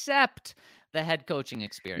 except the head coaching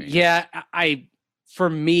experience. Yeah, for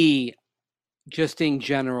me, just in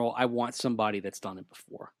general, I want somebody that's done it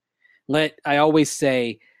before. I always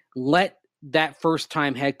say, let that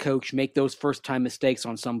first-time head coach make those first-time mistakes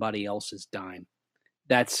on somebody else's dime.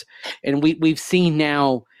 And we've seen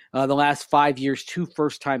now the last 5 years, 2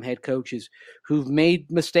 first-time head coaches who've made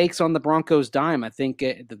mistakes on the Broncos' dime. I think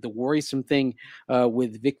the worrisome thing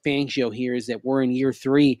with Vic Fangio here is that we're in year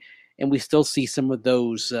 3, and we still see some of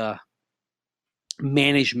those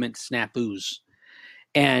management snafus.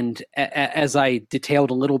 And as I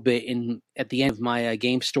detailed a little bit at the end of my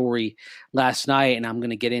game story last night, and I'm going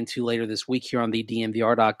to get into later this week here on the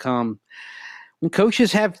DNVR.com, when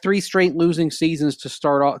coaches have 3 straight losing seasons to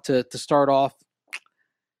start off,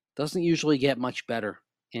 doesn't usually get much better,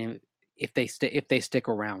 and if they stick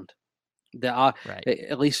around. Right.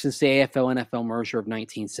 At least since the AFL-NFL merger of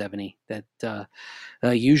 1970, that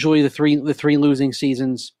usually the three losing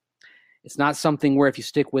seasons. It's not something where if you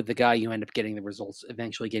stick with the guy, you end up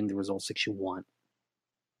eventually getting the results that you want.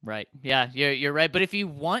 Right. Yeah, you're right. But if you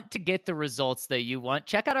want to get the results that you want,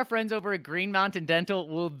 check out our friends over at Green Mountain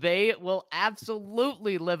Dental. They will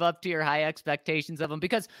absolutely live up to your high expectations of them,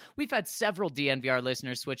 because we've had several DNVR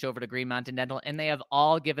listeners switch over to Green Mountain Dental, and they have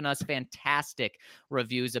all given us fantastic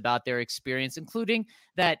reviews about their experience, including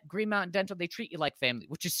that Green Mountain Dental, they treat you like family,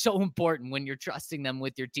 which is so important when you're trusting them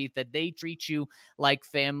with your teeth, that they treat you like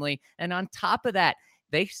family. And on top of that,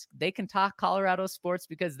 they can talk Colorado sports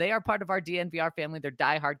because they are part of our DNVR family. They're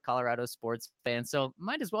diehard Colorado sports fans. So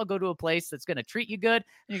might as well go to a place that's going to treat you good, and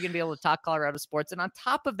you're going to be able to talk Colorado sports. And on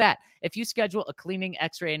top of that, if you schedule a cleaning,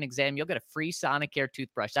 x-ray, and exam, you'll get a free Sonicare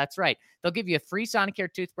toothbrush. That's right. They'll give you a free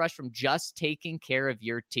Sonicare toothbrush from just taking care of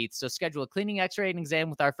your teeth. So schedule a cleaning, x-ray, and exam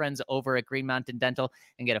with our friends over at Green Mountain Dental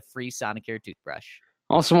and get a free Sonicare toothbrush.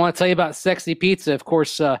 Also want to tell you about Sexy Pizza. Of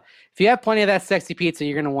course, if you have plenty of that Sexy Pizza,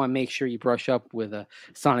 you're going to want to make sure you brush up with a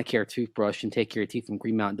Sonicare toothbrush and take care of your teeth from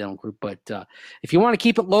Green Mountain Dental Group. But if you want to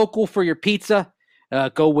keep it local for your pizza,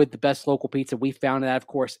 go with the best local pizza we found. That, of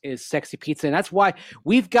course, is Sexy Pizza. And that's why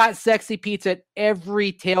we've got Sexy Pizza at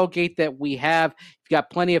every tailgate that we have. You've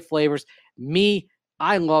got plenty of flavors.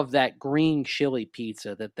 I love that green chili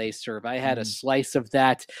pizza that they serve. I had a slice of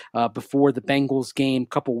that before the Bengals game a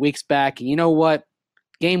couple weeks back. And you know what?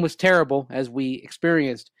 Game was terrible, as we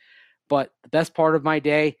experienced, but the best part of my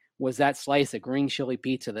day was that slice of green chili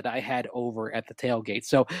pizza that I had over at the tailgate.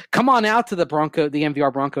 So come on out to the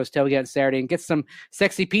MVR Broncos tailgate on Saturday and get some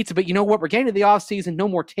Sexy Pizza. But you know what? We're getting to the off season, no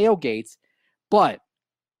more tailgates, but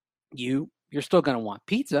you're still going to want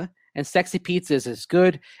pizza. And Sexy Pizza is as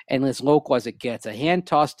good and as local as it gets. A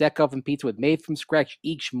hand-tossed deck oven pizza with made-from-scratch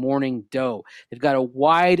each morning dough. They've got a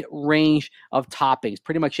wide range of toppings,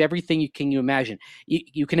 pretty much everything you can imagine.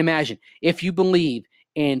 You can imagine. If you believe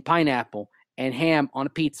in pineapple and ham on a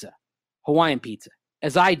pizza, Hawaiian pizza,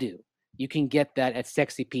 as I do, you can get that at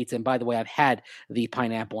Sexy Pizza. And by the way, I've had the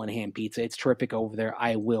pineapple and ham pizza. It's terrific over there.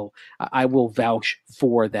 I will vouch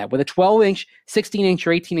for that. With a 12-inch, 16-inch,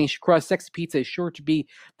 or 18-inch crust, Sexy Pizza is sure to be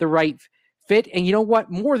the right fit. And you know what?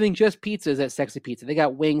 More than just pizzas at Sexy Pizza. They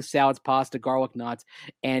got wings, salads, pasta, garlic knots,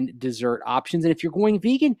 and dessert options. And if you're going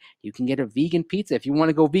vegan, you can get a vegan pizza. If you want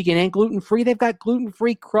to go vegan and gluten-free, they've got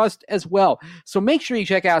gluten-free crust as well. So make sure you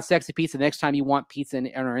check out Sexy Pizza next time you want pizza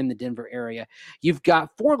and are in the Denver area. You've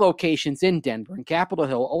got 4 locations in Denver, in Capitol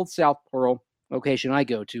Hill, Old South Pearl location I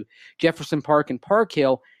go to, Jefferson Park and Park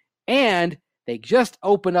Hill, and they just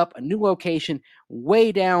opened up a new location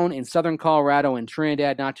way down in southern Colorado in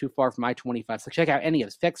Trinidad, not too far from I-25. So check out any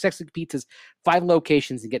of Sexy Pizza's 5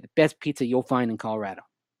 locations and get the best pizza you'll find in Colorado.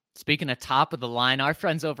 Speaking of top of the line, our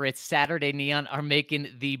friends over at Saturday Neon are making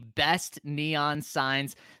the best neon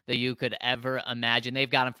signs that you could ever imagine. They've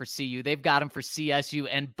got them for CU, they've got them for CSU,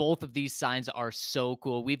 and both of these signs are so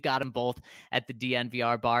cool. We've got them both at the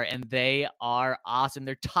DNVR bar, and they are awesome.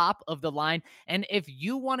 They're top of the line, and if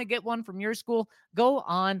you want to get one from your school, go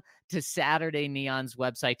on to Saturday Neon's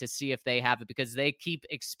website to see if they have it, because they keep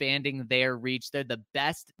expanding their reach. They're the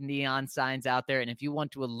best neon signs out there, and if you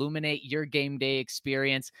want to illuminate your game day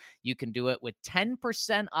experience, you can do it with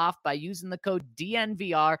 10% off by using the code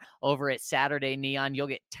DNVR over at Saturday Neon. You'll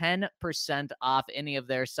get 10% off any of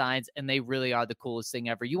their signs, and they really are the coolest thing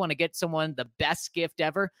ever. You want to get someone the best gift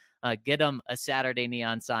ever? Get them a Saturday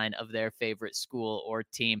Neon sign of their favorite school or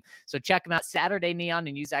team. So check them out, Saturday Neon,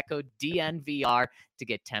 and use that code DNVR to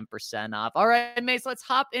get 10% off. All right, Mace, let's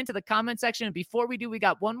hop into the comment section. And before we do, we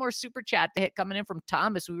got one more super chat to hit coming in from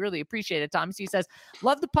Thomas. We really appreciate it. Thomas, he says,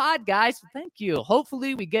 love the pod, guys. Thank you.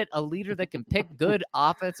 Hopefully we get a leader that can pick good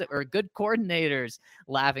offensive or good coordinators.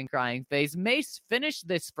 Laughing, crying face. Mace, finish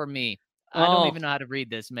this for me. I don't even know how to read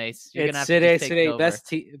this, Mace. You're it's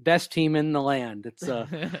City, best team in the land. It's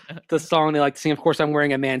the song they like to sing. Of course, I'm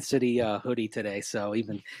wearing a Man City hoodie today, so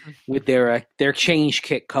even with their change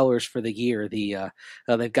kit colors for the year,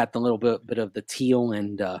 they've got the little bit of the teal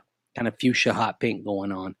and kind of fuchsia hot pink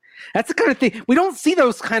going on. That's the kind of thing we don't see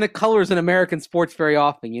those kind of colors in American sports very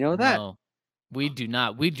often. You know that? No, we do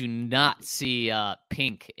not. We do not see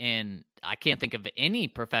pink in. I can't think of any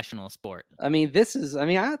professional sport. I mean, this is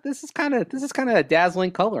kind of a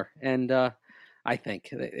dazzling color, and I think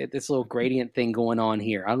this little gradient thing going on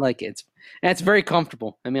here. I like it. It's very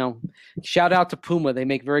comfortable. I mean, shout out to Puma. They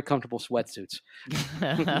make very comfortable sweatsuits.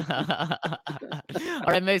 All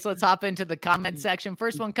right, Mace, let's hop into the comment section.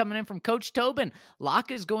 First one coming in from Coach Tobin.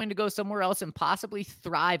 Locke is going to go somewhere else and possibly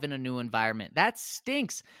thrive in a new environment. That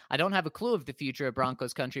stinks. I don't have a clue of the future of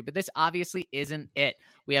Broncos country, but this obviously isn't it.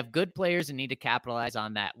 We have good players and need to capitalize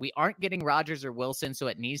on that. We aren't getting Rodgers or Wilson, so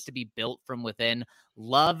it needs to be built from within.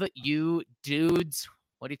 Love you, dudes.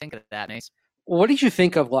 What do you think of that, Mace? What did you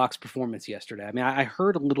think of Locke's performance yesterday? I mean, I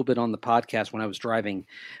heard a little bit on the podcast when I was driving,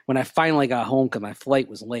 when I finally got home because my flight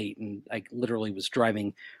was late, and I literally was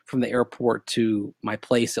driving from the airport to my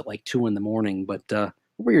place at like 2 a.m. But what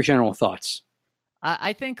were your general thoughts?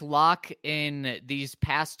 I think Locke in these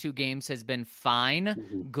past 2 games has been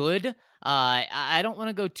fine, good. I don't want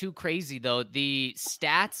to go too crazy, though. The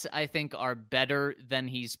stats, I think, are better than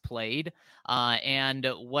he's played. And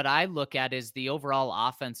what I look at is the overall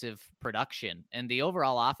offensive production. And the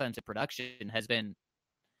overall offensive production has been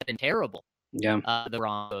terrible. Yeah. The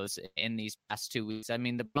Broncos in these past 2 weeks. I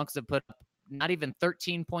mean, the Broncos have put up not even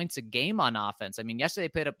 13 points a game on offense. I mean,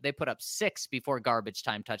 yesterday they put up 6 before garbage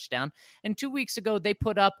time touchdown. And 2 weeks ago, they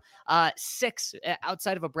put up 6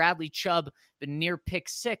 outside of a Bradley Chubb near pick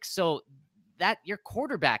 6. So that your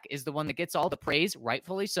quarterback is the one that gets all the praise,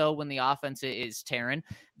 rightfully so, when the offense is tearing.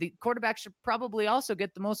 The quarterback should probably also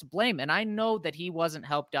get the most blame. And I know that he wasn't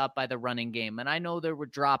helped out by the running game. And I know there were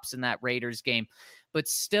drops in that Raiders game. But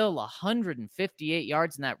still 158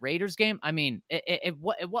 yards in that Raiders game. I mean, at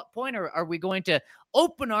what point are we going to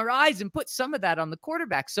open our eyes and put some of that on the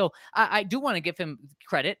quarterback? So I do want to give him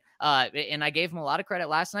credit. And I gave him a lot of credit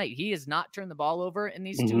last night. He has not turned the ball over in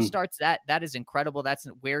these 2 starts. That is incredible. That's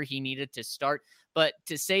where he needed to start. But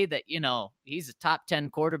to say that, he's a top 10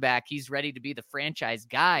 quarterback, he's ready to be the franchise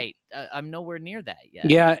guy, I'm nowhere near that yet.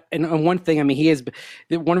 Yeah, and one thing, I mean, he is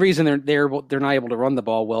one reason they're not able to run the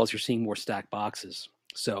ball well is you're seeing more stacked boxes.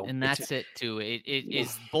 So, and that's it too. It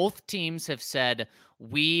is both teams have said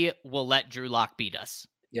we will let Drew Lock beat us.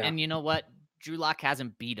 Yeah. And you know what? Drew Lock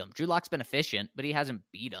hasn't beat him. Drew Lock's been efficient, but he hasn't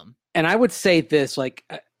beat him. And I would say this, like,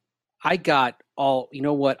 I got all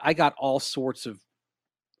sorts of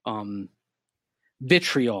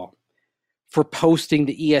vitriol for posting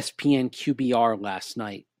the ESPN QBR last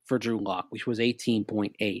night for Drew Lock, which was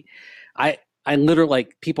 18.8. I literally,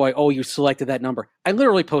 like, people are like, oh, you selected that number. I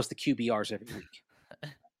literally post the QBRs every week.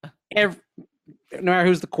 No matter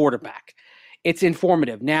who's the quarterback. It's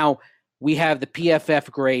informative. Now, we have the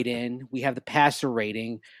PFF grade in, we have the passer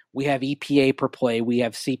rating, we have EPA per play, we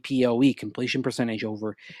have CPOE, completion percentage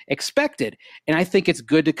over expected. And I think it's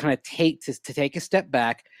good to kind of take a step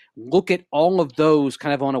back, look at all of those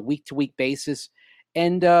kind of on a week-to-week basis,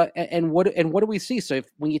 and what do we see? So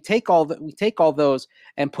when you take all those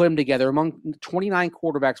and put them together among 29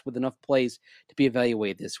 quarterbacks with enough plays to be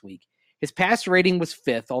evaluated this week, his passer rating was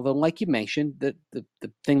 5th, although, like you mentioned, the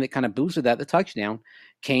thing that kind of boosted that, the touchdown,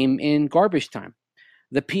 came in garbage time.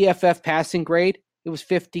 The PFF passing grade, it was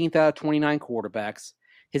 15th out of 29 quarterbacks.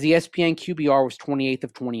 His ESPN QBR was 28th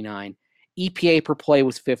of 29. EPA per play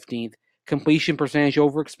was 15th. Completion percentage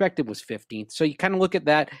over expected was 15th. So you kind of look at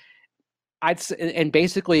that, and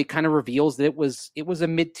basically it kind of reveals that it was a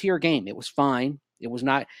mid-tier game. It was fine. It was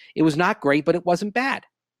not great, but it wasn't bad.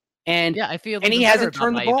 And yeah, I feel and he hasn't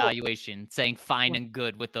turned the ball. Evaluation saying fine and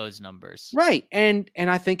good with those numbers, right? And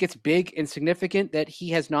I think it's big and significant that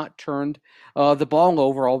he has not turned the ball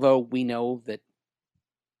over. Although we know that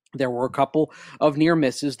there were a couple of near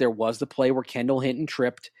misses. There was the play where Kendall Hinton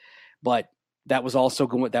tripped, but that was also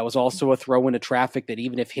a throw into traffic. That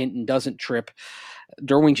even if Hinton doesn't trip,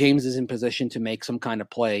 Derwin James is in position to make some kind of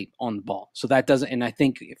play on the ball. So that doesn't, and I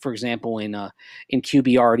think, for example, in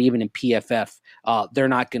QBR and even in PFF, they're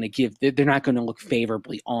not going to look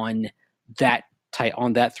favorably on that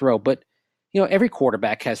throw. But every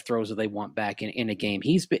quarterback has throws that they want back in a game.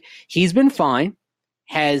 He's been fine.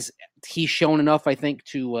 He's shown enough, I think,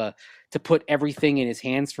 to put everything in his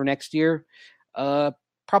hands for next year?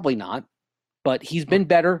 Probably not. But he's been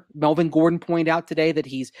better. Melvin Gordon pointed out today that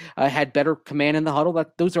he's had better command in the huddle.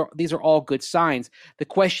 These are all good signs. The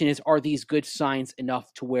question is, are these good signs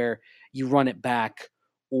enough to where you run it back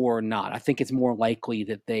or not? I think it's more likely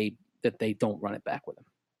that they don't run it back with him.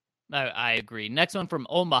 I agree. Next one from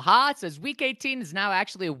Omaha says Week 18 is now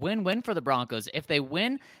actually a win-win for the Broncos. If they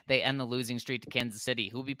win, they end the losing streak to Kansas City,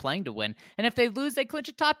 who will be playing to win. And if they lose, they clinch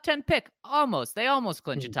a top 10 pick. They almost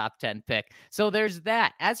clinch a top 10 pick. So there's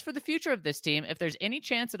that. As for the future of this team, if there's any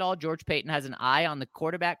chance at all George Paton has an eye on the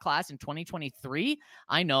quarterback class in 2023,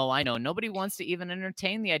 I know. Nobody wants to even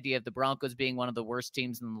entertain the idea of the Broncos being one of the worst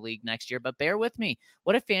teams in the league next year. But bear with me.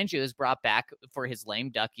 What if Fangio is brought back for his lame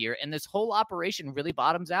duck year and this whole operation really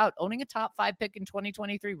bottoms out? Owning a top 5 pick in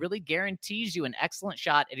 2023 really guarantees you an excellent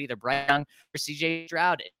shot at either Bryce Young or CJ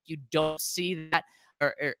Stroud. If you don't see that,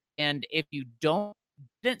 and if you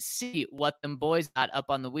didn't see what them boys got up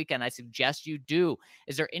on the weekend, I suggest you do.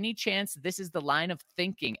 Is there any chance this is the line of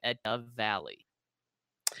thinking at Dove Valley?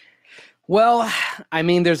 Well, I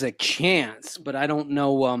mean, there's a chance, but I don't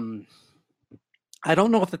know. I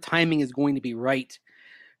don't know if the timing is going to be right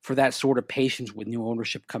for that sort of patience with new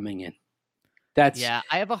ownership coming in. I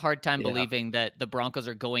have a hard time believing that the Broncos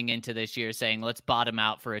are going into this year saying, let's bottom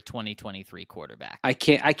out for a 2023 quarterback. I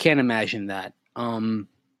can't imagine that. Because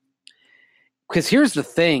here's the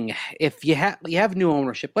thing. If you have new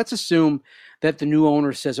ownership, let's assume that the new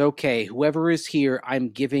owner says, okay, whoever is here,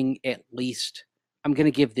 I'm going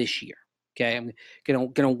to give this year. Okay. I'm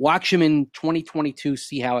going to watch him in 2022,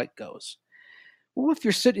 see how it goes. Well, if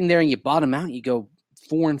you're sitting there and you bottom out and you go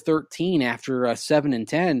 4-13 after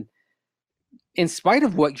 7-10, in spite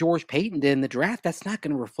of what George Paton did in the draft, that's not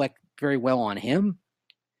going to reflect very well on him.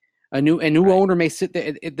 A new owner may sit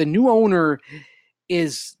there. The new owner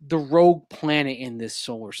is the rogue planet in this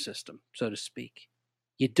solar system, so to speak.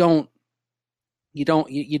 You don't know.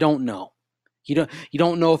 You don't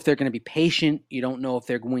know if they're going to be patient. You don't know if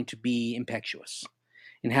they're going to be impetuous,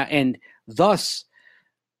 and thus,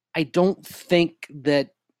 I don't think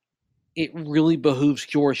that it really behooves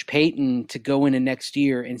George Paton to go into next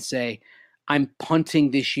year and say, I'm punting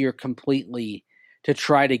this year completely to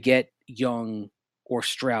try to get Young or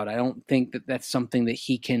Stroud. I don't think that that's something that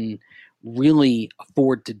he can really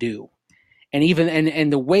afford to do. And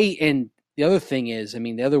the other thing is, I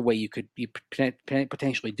mean, the other way you could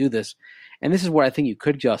potentially do this, and this is what I think you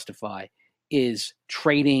could justify, is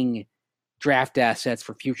trading draft assets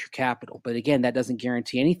for future capital. But again, that doesn't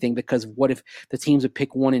guarantee anything, because what if the teams that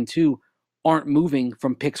pick 1 and 2 aren't moving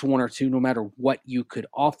from picks 1 or 2, no matter what you could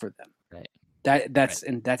offer them? Right. That's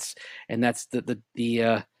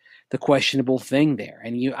the questionable thing there.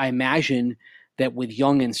 And I imagine that with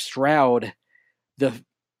Young and Stroud,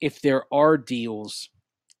 if there are deals,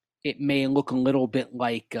 it may look a little bit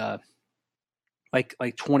like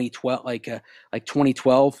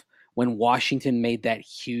 2012 when Washington made that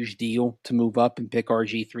huge deal to move up and pick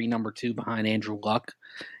RG3 number 2 behind Andrew Luck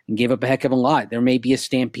and gave up a heck of a lot. There may be a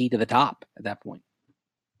stampede to the top at that point.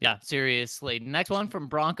 Yeah, seriously. Next one from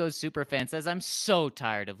Broncos Superfan says, I'm so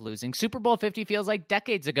tired of losing. Super Bowl 50 feels like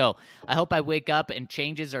decades ago. I hope I wake up and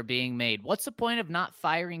changes are being made. What's the point of not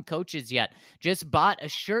firing coaches yet? Just bought a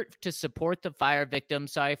shirt to support the fire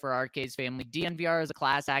victims. Sorry for RK's family. DNVR is a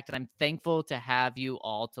class act, and I'm thankful to have you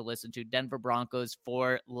all to listen to. Denver Broncos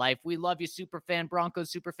for life. We love you, Superfan,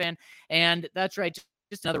 Broncos Superfan. And that's right.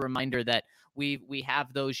 Just another reminder that we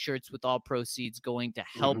have those shirts with all proceeds going to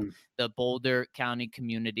help the Boulder County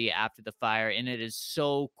community after the fire. And it is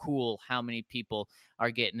so cool how many people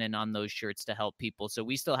are getting in on those shirts to help people. So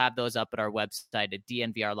we still have those up at our website at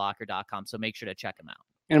dnvrlocker.com. So make sure to check them out.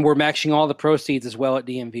 And we're matching all the proceeds as well at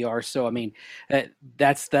DNVR. So, I mean,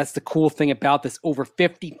 that's the cool thing about this. Over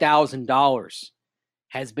 $50,000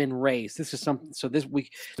 has been raised. This is something. So this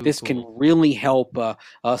can really help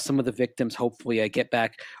some of the victims hopefully get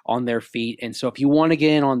back on their feet. And so if you want to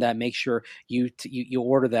get in on that, make sure you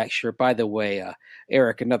order that shirt. By the way,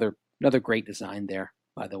 Eric, another great design there.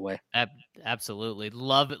 By the way, absolutely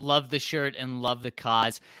love the shirt and love the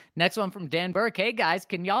cause. Next one from Dan Burke. Hey guys,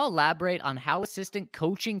 can y'all elaborate on how assistant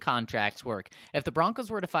coaching contracts work? If the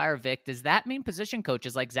Broncos were to fire Vic, does that mean position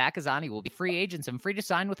coaches like Zach Azzanni will be free agents and free to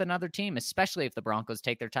sign with another team, especially if the Broncos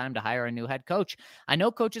take their time to hire a new head coach? I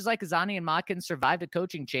know coaches like Azzanni and Modkins survived a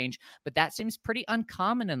coaching change, but that seems pretty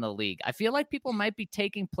uncommon in the league. I feel like people might be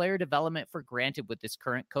taking player development for granted with this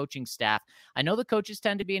current coaching staff. I know the coaches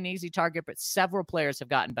tend to be an easy target, but several players have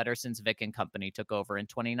gotten better since Vic and company took over in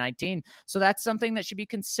 2019. So that's something that should be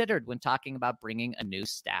considered when talking about bringing a new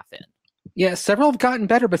staff in. Yeah, several have gotten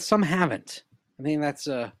better, but some haven't. I mean, that's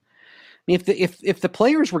if the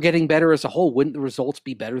players were getting better as a whole, wouldn't the results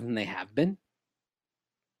be better than they have been?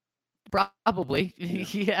 Probably.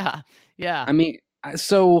 Yeah. I mean,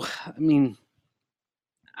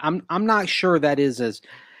 I'm not sure that is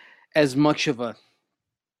as much of a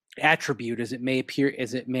attribute as it may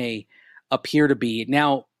appear to be.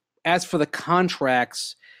 Now, as for the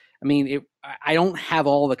contracts, I mean, I don't have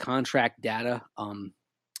all the contract data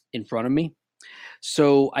in front of me.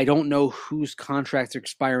 So I don't know whose contracts are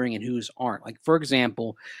expiring and whose aren't. Like, for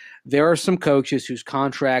example, there are some coaches whose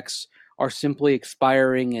contracts are simply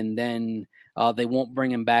expiring and then they won't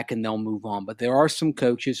bring them back and they'll move on. But there are some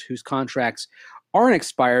coaches whose contracts aren't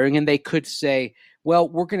expiring and they could say, well,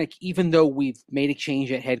 we're going to, even though we've made a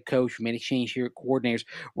change at head coach, we made a change here at coordinators,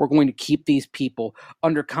 we're going to keep these people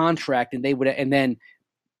under contract, and they would, and then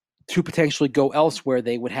to potentially go elsewhere,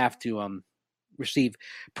 they would have to receive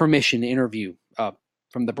permission to interview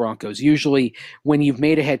from the Broncos. Usually when you've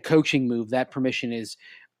made a head coaching move, that permission is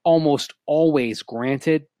almost always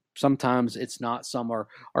granted. Sometimes it's not. Some are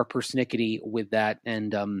persnickety with that.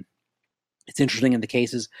 And it's interesting in the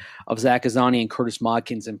cases of Zach Azzanni and Curtis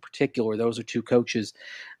Modkins in particular. Those are two coaches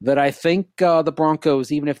that I think the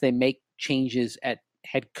Broncos, even if they make changes at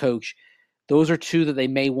head coach, those are two that they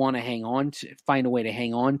may want to hang on to, find a way to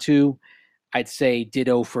hang on to. I'd say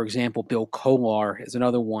ditto, for example, Bill Kolar is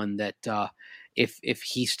another one that if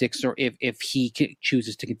he sticks or if he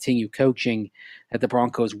chooses to continue coaching, that the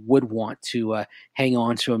Broncos would want to hang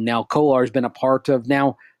on to him. Now, Kolar has been a part of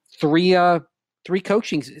now three head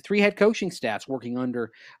coaching staffs working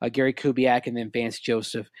under Gary Kubiak and then Vance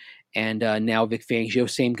Joseph and now Vic Fangio.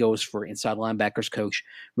 Same goes for inside linebackers coach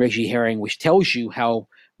Reggie Herring, which tells you how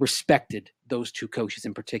respected those two coaches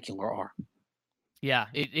in particular are. Yeah,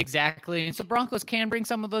 exactly. And so Broncos can bring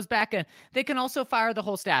some of those back, and they can also fire the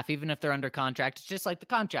whole staff, even if they're under contract. It's just like the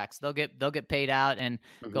contracts; they'll get paid out and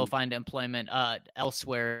go find employment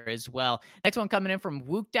elsewhere as well. Next one coming in from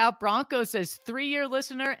Wooked Out Broncos says 3-year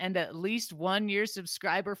listener and at least 1-year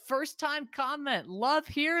subscriber. First time comment. Love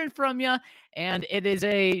hearing from you. And it is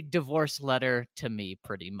a divorce letter to me,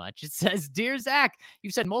 pretty much. It says, Dear Zach,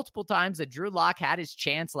 you've said multiple times that Drew Lock had his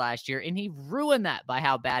chance last year, and he ruined that by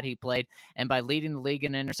how bad he played and by leading the league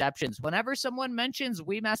in interceptions. Whenever someone mentions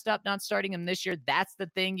we messed up not starting him this year, that's the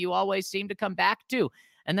thing you always seem to come back to.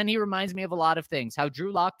 And then he reminds me of a lot of things. How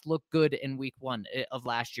Drew Lock looked good in week 1 of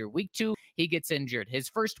last year. Week 2, he gets injured. His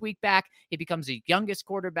first week back, he becomes the youngest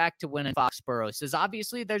quarterback to win in Foxborough. Says,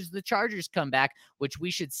 obviously, there's the Chargers comeback, which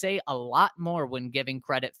we should say a lot more when giving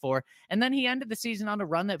credit for. And then he ended the season on a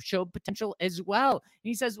run that showed potential as well. And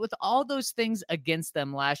he says, with all those things against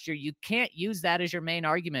them last year, you can't use that as your main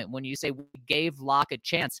argument when you say we gave Lock a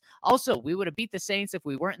chance. Also, we would have beat the Saints if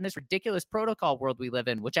we weren't in this ridiculous protocol world we live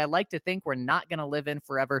in, which I like to think we're not going to live in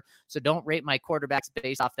forever. So don't rate my quarterbacks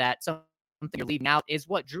based off that. Something you're leaving out is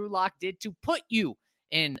what Drew Lock did to put you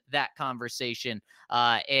in that conversation.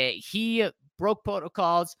 He broke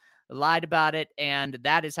protocols, lied about it, and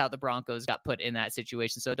that is how the Broncos got put in that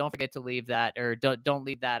situation. So don't forget to leave that, or don't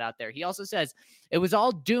leave that out there. He also says it was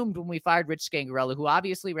all doomed when we fired Rich Scangarello, who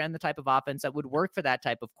obviously ran the type of offense that would work for that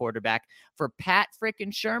type of quarterback. For Pat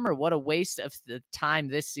frickin' Shurmur, what a waste of the time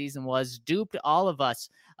this season was. Duped all of us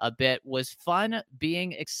a bit. Was fun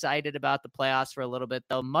being excited about the playoffs for a little bit,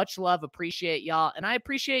 though. Much love. Appreciate y'all. And I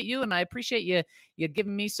appreciate you, and I appreciate you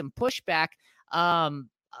giving me some pushback.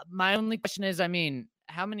 My only question is, I mean,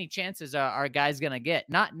 how many chances are guys going to get?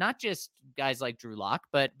 Not just guys like Drew Lock,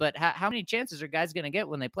 but how many chances are guys going to get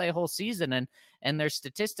when they play a whole season and they're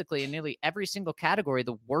statistically in nearly every single category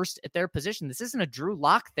the worst at their position? This isn't a Drew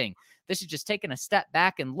Lock thing. This is just taking a step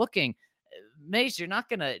back and looking. Mace,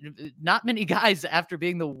 not many guys after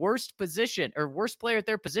being the worst position or worst player at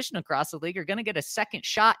their position across the league are going to get a second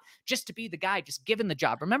shot just to be the guy just given the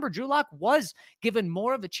job. Remember, Drew Lock was given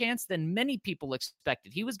more of a chance than many people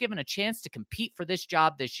expected. He was given a chance to compete for this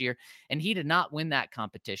job this year, and he did not win that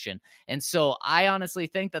competition. And so I honestly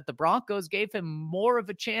think that the Broncos gave him more of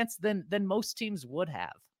a chance than most teams would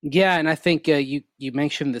have. Yeah, and I think you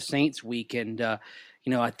mentioned the Saints week, and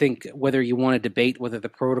I think whether you want to debate whether the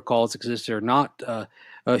protocols existed or not,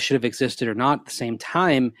 should have existed or not at the same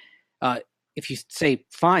time, if you say,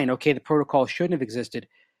 fine, okay, the protocol shouldn't have existed,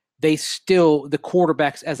 the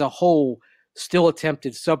quarterbacks as a whole still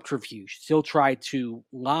attempted subterfuge, still tried to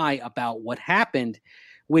lie about what happened,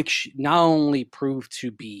 which not only proved to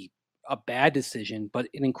be a bad decision, but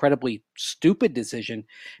an incredibly stupid decision,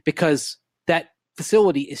 because that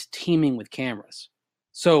facility is teeming with cameras.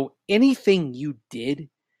 So anything you did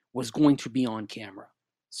was going to be on camera.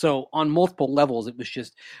 So on multiple levels, it was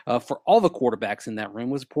just, for all the quarterbacks in that room,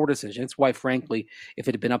 was a poor decision. It's why, frankly, if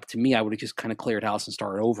it had been up to me, I would have just kind of cleared house and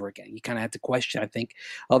started over again. You kind of had to question, I think,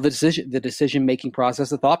 the decision-making process,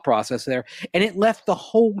 the thought process there. And it left the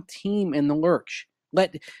whole team in the lurch.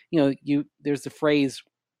 There's the phrase,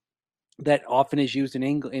 that often is used in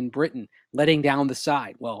England, in Britain, letting down the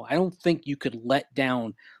side. Well, I don't think you could let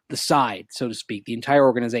down the side, so to speak, the entire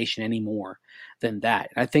organization any more than that.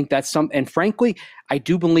 I think that's and frankly, I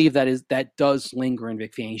do believe that does linger in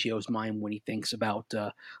Vic Fangio's mind when he thinks about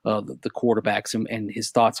the quarterbacks and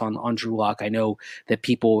his thoughts on Drew Lock. I know that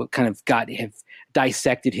people kind of have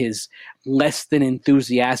dissected his less than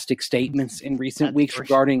enthusiastic statements in recent weeks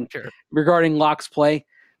regarding Lock's play.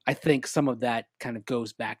 I think some of that kind of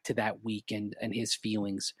goes back to that week and his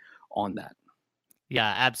feelings on that.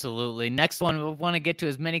 Yeah, absolutely. Next one, we want to get to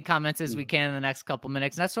as many comments as we can in the next couple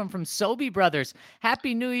minutes. Next one from Sobey Brothers.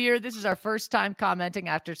 Happy New Year. This is our first time commenting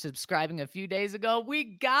after subscribing a few days ago. We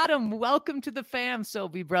got him. Welcome to the fam,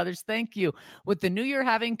 Sobey Brothers. Thank you. With the new year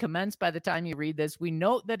having commenced by the time you read this, we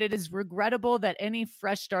note that it is regrettable that any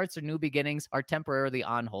fresh starts or new beginnings are temporarily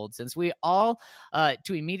on hold, since we all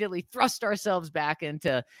to immediately thrust ourselves back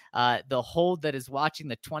into the hold that is watching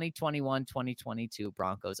the 2021-2022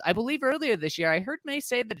 Broncos. I believe earlier this year, I heard may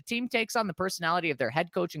say that a team takes on the personality of their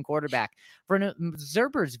head coach and quarterback. From an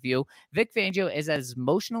observer's view, Vic Fangio is as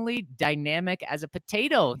emotionally dynamic as a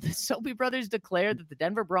potato. The Sobey brothers declared that the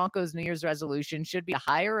Denver Broncos' New Year's resolution should be to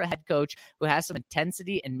hire a head coach who has some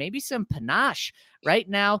intensity and maybe some panache. Right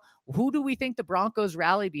now, who do we think the Broncos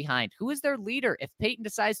rally behind? Who is their leader? If Peyton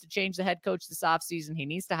decides to change the head coach this offseason, he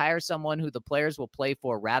needs to hire someone who the players will play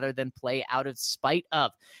for rather than play out of spite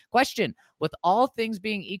of. Question, with all things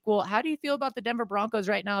being equal, how do you feel about the Denver Broncos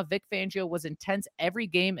right now if Vic Fangio was intense every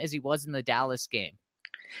game as he was in the Dallas game?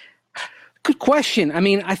 Good question. I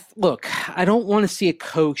mean, I don't want to see a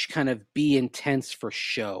coach kind of be intense for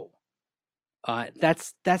show.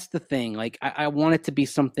 That's the thing. Like, I want it to be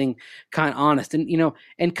something kind of honest, and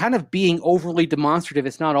and kind of being overly demonstrative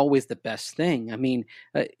is not always the best thing. I mean,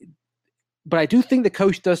 but I do think the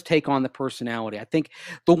coach does take on the personality. I think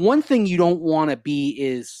the one thing you don't want to be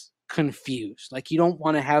is confused. Like, you don't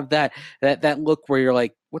want to have that look where you're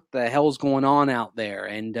like, what the hell's going on out there?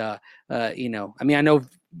 And I mean, I know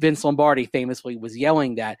Vince Lombardi famously was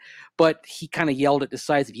yelling that, but he kind of yelled it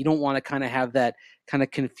decisive. You don't want to kind of have that kind of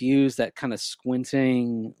confused, that kind of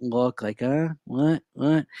squinting look, like, what?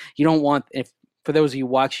 You don't want, if for those of you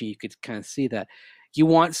watching, you could kind of see that. You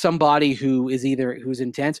want somebody who's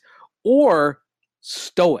intense or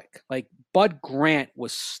stoic. Like Bud Grant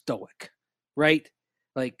was stoic, right?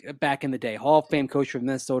 Like back in the day, Hall of Fame coach for the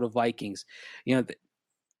Minnesota Vikings.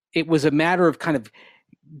 It was a matter of kind of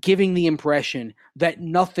giving the impression that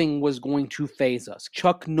nothing was going to faze us.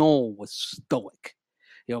 Chuck Noll was stoic,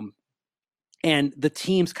 and the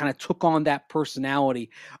teams kind of took on that personality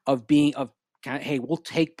of hey, we'll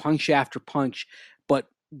take punch after punch, but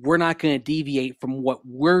we're not going to deviate from what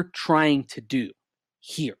we're trying to do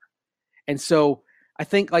here. And so I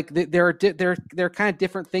think like there are kind of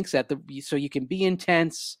different things so you can be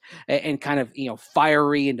intense and kind of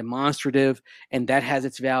fiery and demonstrative, and that has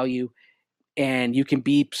its value. And you can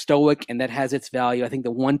be stoic, and that has its value. I think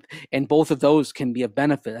and both of those can be a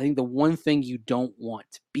benefit. I think the one thing you don't want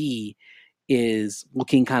to be is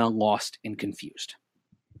looking kind of lost and confused.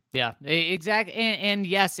 Yeah, exactly. And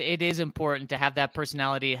yes, it is important to have that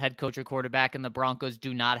personality, head coach or quarterback, and the Broncos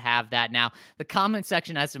do not have that. Now, the comment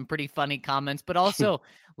section has some pretty funny comments, but also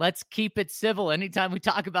let's keep it civil. Anytime we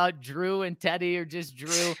talk about Drew and Teddy or just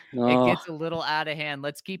Drew, it gets a little out of hand.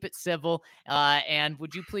 Let's keep it civil. And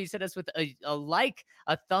would you please hit us with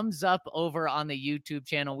a thumbs up over on the YouTube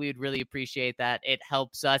channel? We would really appreciate that. It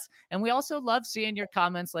helps us. And we also love seeing your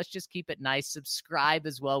comments. Let's just keep it nice. Subscribe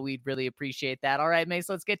as well. We'd really appreciate that. All right, Mace,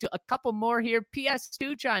 let's get to a couple more here.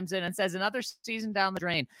 PS2 chimes in and says, another season down the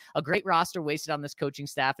drain. A great roster wasted on this coaching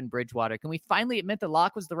staff in Bridgewater. Can we finally admit that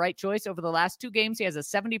Locke was the right choice? Over the last 2 games, he has a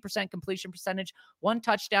 70% completion percentage, 1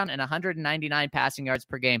 touchdown, and 199 passing yards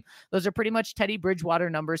per game. Those are pretty much Teddy Bridgewater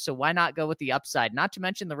numbers, so why not go with the upside? Not to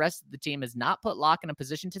mention the rest of the team has not put Locke in a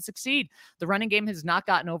position to succeed. The running game has not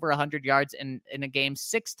gotten over 100 yards in a game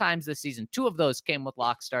 6 times this season. 2 of those came with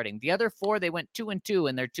Locke starting. The other 4, they went 2-2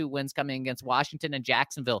 in their 2 wins coming against Washington and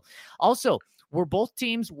Jacksonville. Also, both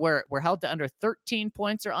teams were held to under 13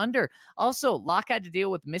 points or under. Also, Locke had to deal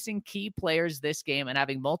with missing key players this game and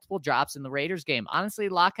having multiple drops in the Raiders game. Honestly,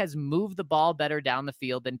 Locke has moved the ball better down the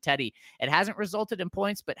field than Teddy. It hasn't resulted in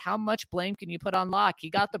points, but how much blame can you put on Locke? He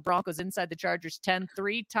got the Broncos inside the Chargers 10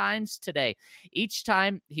 3 times today. Each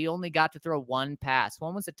time, he only got to throw 1 pass.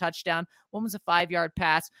 One was a touchdown, one was a 5-yard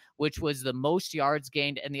pass, which was the most yards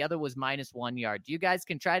gained, and the other was -1 yard. You guys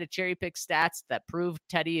can try to cherry pick stats that prove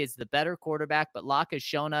Teddy is the better quarterback, but Locke has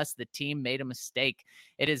shown us the team made a mistake.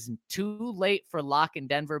 It is too late for Locke in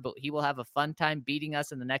Denver, but he will have a fun time beating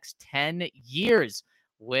us in the next 10 years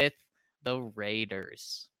with the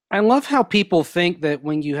Raiders. I love how people think that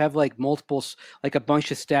when you have like multiples, like a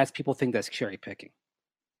bunch of stats, people think that's cherry picking.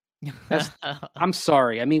 I'm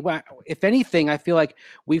sorry. I mean, if anything, I feel like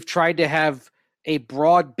we've tried to have a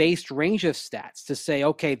broad-based range of stats to say,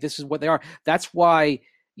 okay, this is what they are. That's why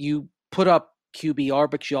you put up QBR,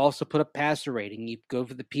 but you also put up passer rating. You go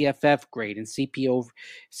for the PFF grade and CPOE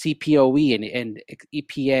and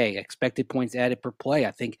EPA, expected points added per play.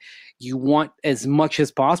 I think you want as much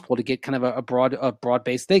as possible to get kind of a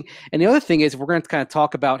broad-based thing. And the other thing is, if we're going to kind of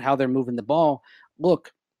talk about how they're moving the ball,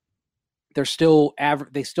 look, they still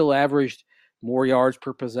averaged more yards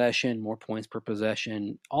per possession, more points per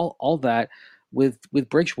possession, all that with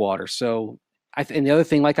Bridgewater. So and the other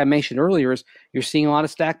thing, like I mentioned earlier, is you're seeing a lot of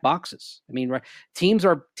stacked boxes. I mean, right, teams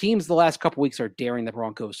the last couple of weeks are daring the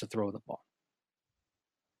Broncos to throw the ball.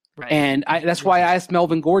 Right. And that's why I asked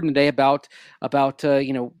Melvin Gordon today about what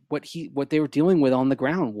they were dealing with on the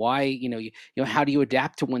ground. Why how do you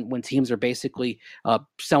adapt to when teams are basically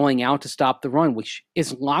selling out to stop the run, which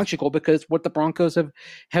is logical because what the Broncos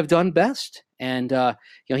have done best. And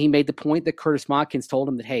he made the point that Curtis Watkins told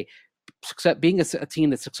him that, hey, being a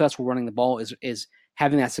team that's successful running the ball is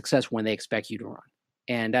having that success when they expect you to run.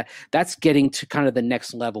 And that's getting to kind of the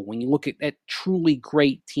next level. When you look at truly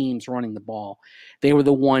great teams running the ball, they were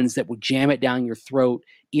the ones that would jam it down your throat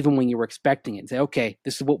even when you were expecting it and say, okay,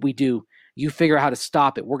 this is what we do. You figure out how to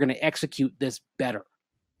stop it. We're going to execute this better.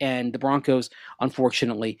 And the Broncos,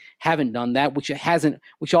 unfortunately, haven't done that,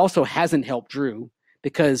 which also hasn't helped Drew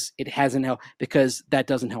because that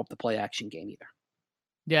doesn't help the play action game either.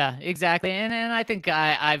 Yeah, exactly. And I think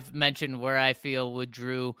I've mentioned where I feel with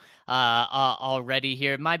Drew already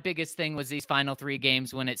here. My biggest thing was these final 3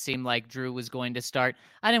 games when it seemed like Drew was going to start.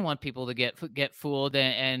 I didn't want people to get fooled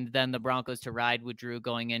and then the Broncos to ride with Drew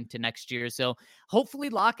going into next year. So hopefully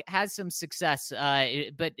Locke has some success,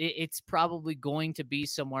 but it's probably going to be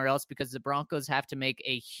somewhere else because the Broncos have to make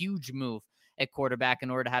a huge move at quarterback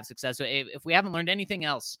in order to have success. So if we haven't learned anything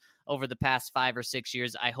else over the past 5 or 6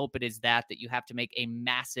 years, I hope it is that you have to make a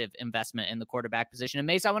massive investment in the quarterback position. And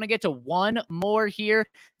Mace, I want to get to one more here.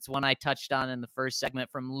 It's one I touched on in the first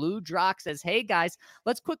segment from Lou Drock says, hey guys,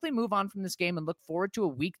 let's quickly move on from this game and look forward to a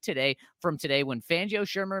week from today when Fangio,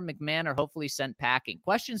 Shermer, and McMahon are hopefully sent packing.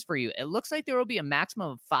 Questions for you. It looks like there will be a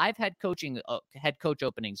maximum of 5 head coach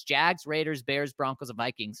openings: Jags, Raiders, Bears, Broncos, and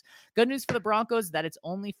Vikings. Good news for the Broncos that it's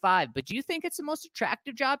only 5, but do you think it's the most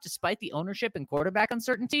attractive job despite the ownership and quarterback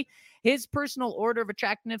uncertainty? His personal order of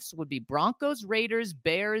attractiveness would be Broncos, Raiders,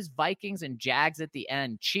 Bears, Vikings, and Jags at the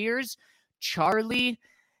end. Cheers, Charlie.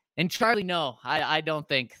 And Charlie, no, I don't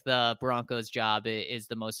think the Broncos job is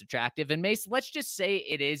the most attractive. And Mace, let's just say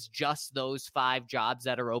it is just those 5 jobs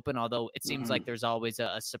that are open, although it seems like there's always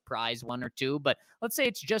a surprise 1 or 2. But let's say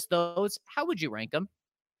it's just those. How would you rank them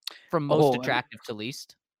from most attractive to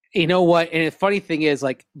least? You know what? And the funny thing is,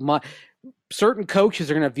 like, certain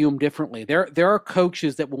coaches are going to view them differently. There are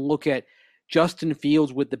coaches that will look at Justin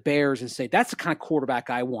Fields with the Bears and say, that's the kind of quarterback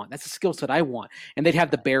I want. That's the skill set I want. And they'd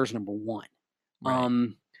have the Bears number 1. Right.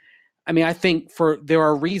 I mean, I think there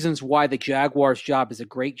are reasons why the Jaguars job is a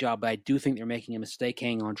great job, but I do think they're making a mistake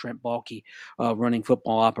hanging on Trent Baalke running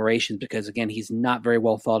football operations because, again, he's not very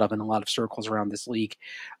well thought of in a lot of circles around this league.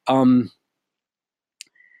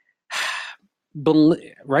 But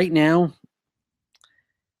right now,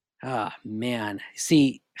 man,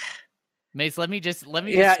 see, Mace, let me just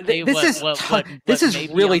yeah, say this is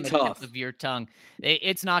really tough. Of your tongue,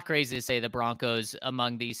 it's not crazy to say the Broncos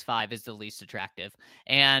among these 5 is the least attractive,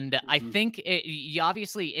 and I think you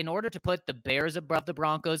obviously, in order to put the Bears above the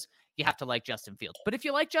Broncos, you have to like Justin Fields. But if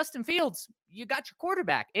you like Justin Fields, you got your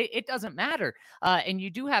quarterback. It doesn't matter, and you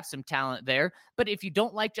do have some talent there. But if you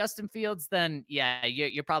don't like Justin Fields, then yeah,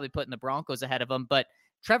 you're probably putting the Broncos ahead of him. But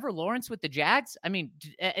Trevor Lawrence with the Jags, I mean,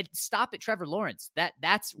 stop at Trevor Lawrence.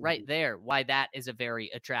 That's right there why that is a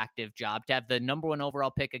very attractive job, to have the number 1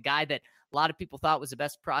 overall pick, a guy that a lot of people thought was the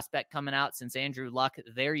best prospect coming out since Andrew Luck.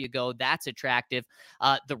 There you go. That's attractive.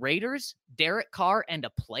 The Raiders, Derek Carr, and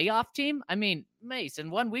a playoff team. I mean,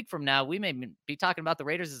 Mason, 1 week from now, we may be talking about the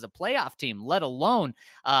Raiders as a playoff team, let alone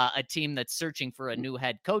a team that's searching for a new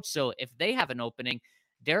head coach. So if they have an opening,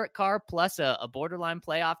 Derek Carr plus a borderline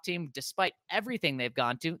playoff team, despite everything they've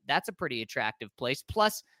gone to, that's a pretty attractive place.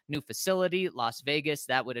 Plus, new facility, Las Vegas,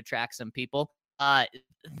 that would attract some people. The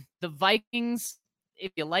Vikings,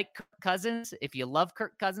 if you like Kirk Cousins, if you love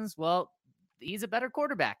Kirk Cousins, well, he's a better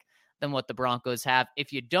quarterback than what the Broncos have.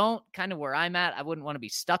 If you don't, kind of where I'm at, I wouldn't want to be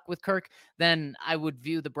stuck with Kirk, then I would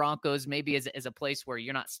view the Broncos maybe as a place where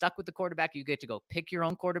you're not stuck with the quarterback. You get to go pick your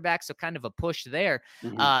own quarterback, so kind of a push there.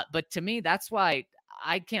 But to me, that's why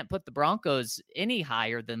I can't put the Broncos any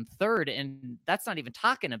higher than third, and that's not even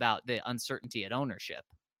talking about the uncertainty at ownership.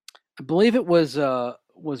 I believe it was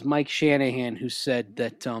Mike Shanahan who said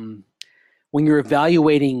that when you're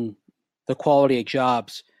evaluating the quality of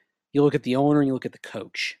jobs, you look at the owner and you look at the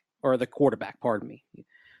coach or the quarterback, pardon me.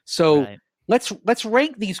 So Right. let's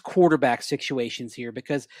rank these quarterback situations here,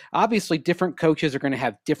 because obviously different coaches are going to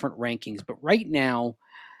have different rankings. But right now,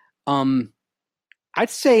 I'd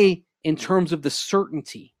say in terms of the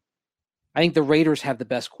certainty, I think the Raiders have the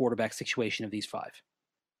best quarterback situation of these five.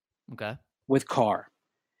 Okay. With Carr.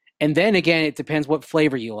 And then again, it depends what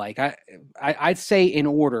flavor you like. I'd say in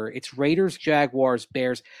order, it's Raiders, Jaguars,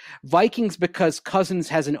 Bears, Vikings, because Cousins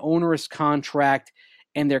has an onerous contract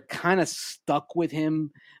and they're kind of stuck with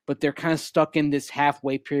him, but they're kind of stuck in this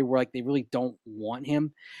halfway period where like they really don't want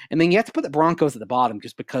him. And then you have to put the Broncos at the bottom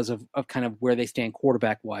just because of kind of where they stand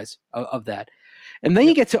quarterback wise of that. And then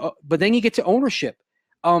you get to ownership.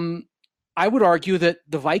 I would argue that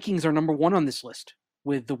the Vikings are number one on this list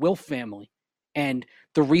with the Wilf family and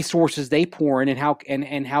the resources they pour in and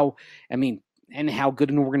how good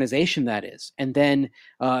an organization that is. And then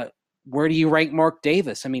where do you rank Mark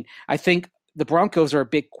Davis? I mean, I think the Broncos are a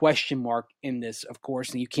big question mark in this, of course,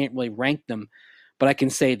 and you can't really rank them. But I can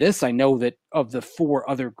say this: I know that of the four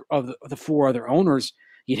other owners,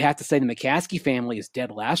 you'd have to say the McCaskey family is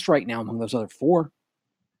dead last right now among those other four.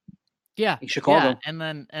 Yeah, in Chicago.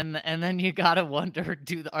 Yeah. And then you gotta wonder: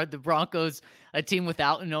 are the Broncos a team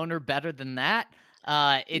without an owner better than that?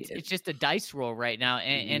 It's just a dice roll right now,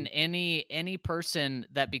 and any person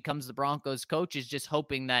that becomes the Broncos coach is just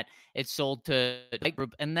hoping that it's sold to the right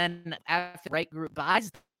group, and then after the right group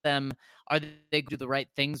buys them, are they do the right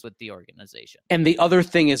things with the organization? And the other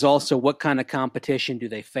thing is also what kind of competition do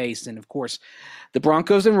they face? And of course, the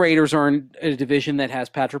Broncos and Raiders are in a division that has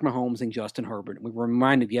Patrick Mahomes and Justin Herbert. We were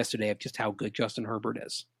reminded yesterday of just how good Justin Herbert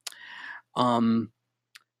is.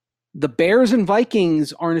 The Bears and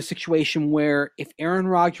Vikings are in a situation where if Aaron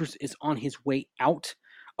Rodgers is on his way out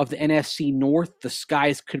of the NFC North, the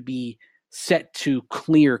skies could be set to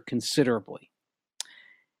clear considerably.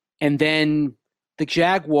 And then the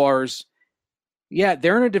Jaguars,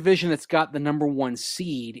 they're in a division that's got the number one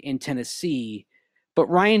seed in Tennessee. But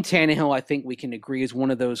Ryan Tannehill, I think we can agree, is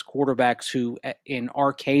one of those quarterbacks who, in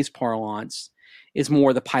RK's parlance, is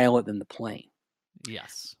more the pilot than the plane.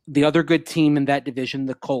 Yes. The other good team in that division,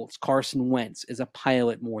 the Colts, Carson Wentz, is a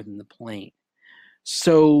pilot more than the plane.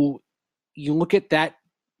 So you look at that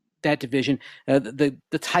division, the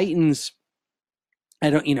Titans.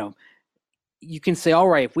 You can say, all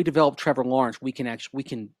right, if we develop Trevor Lawrence, we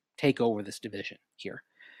can take over this division here.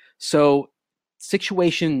 So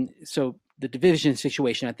the division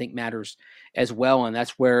situation, I think, matters as well, and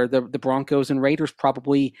that's where the Broncos and Raiders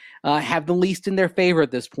probably have the least in their favor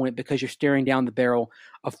at this point, because you're staring down the barrel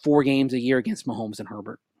of 4 games a year against Mahomes and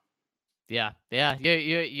Herbert. Yeah,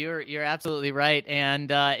 you're absolutely right,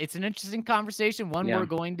 and it's an interesting conversation, one we're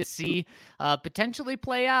going to see potentially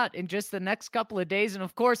play out in just the next couple of days. And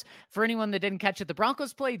of course, for anyone that didn't catch it, the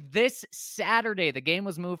Broncos play this Saturday. The game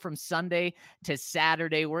was moved from Sunday to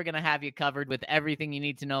Saturday. We're going to have you covered with everything you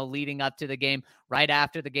need to know leading up to the game, right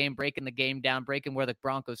after the game, breaking the game down, breaking where the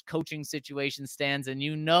Broncos coaching situation stands, and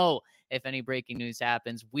if any breaking news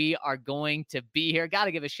happens, we are going to be here. Got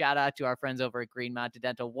to give a shout out to our friends over at Green Mountain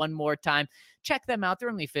Dental one more time. Check them out. They're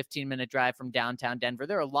only a 15-minute drive from downtown Denver.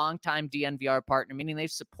 They're a longtime DNVR partner, meaning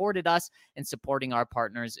they've supported us, and supporting our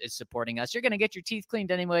partners is supporting us. You're going to get your teeth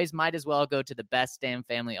cleaned anyways. Might as well go to the best damn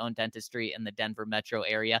family-owned dentistry in the Denver metro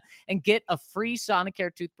area and get a free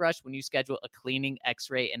Sonicare toothbrush when you schedule a cleaning,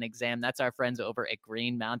 x-ray, and exam. That's our friends over at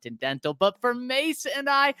Green Mountain Dental. But for Mace and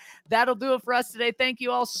I, that'll do it for us today. Thank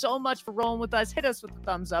you all so much for rolling with us. Hit us with a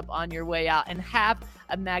thumbs up on your way out, and have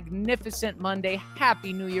a magnificent Monday.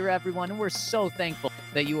 Happy New Year, everyone. And we're so thankful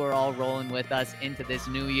that you are all rolling with us into this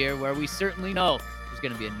new year, where we certainly know there's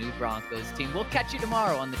going to be a new Broncos team. We'll catch you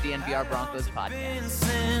tomorrow on the DNVR Broncos podcast.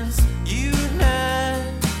 Since you and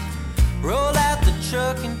I rolled out the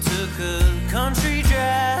truck and took a country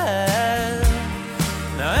drive,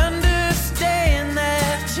 now I understand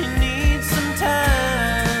that you need some time.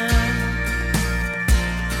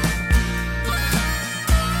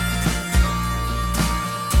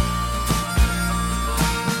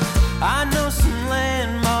 I know some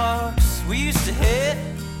landmarks we used to hit,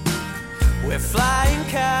 where flying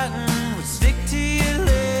cotton would stick to your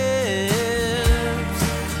lips.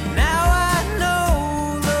 Now I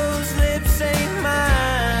know those lips ain't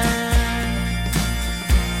mine.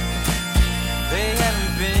 They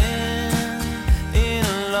haven't been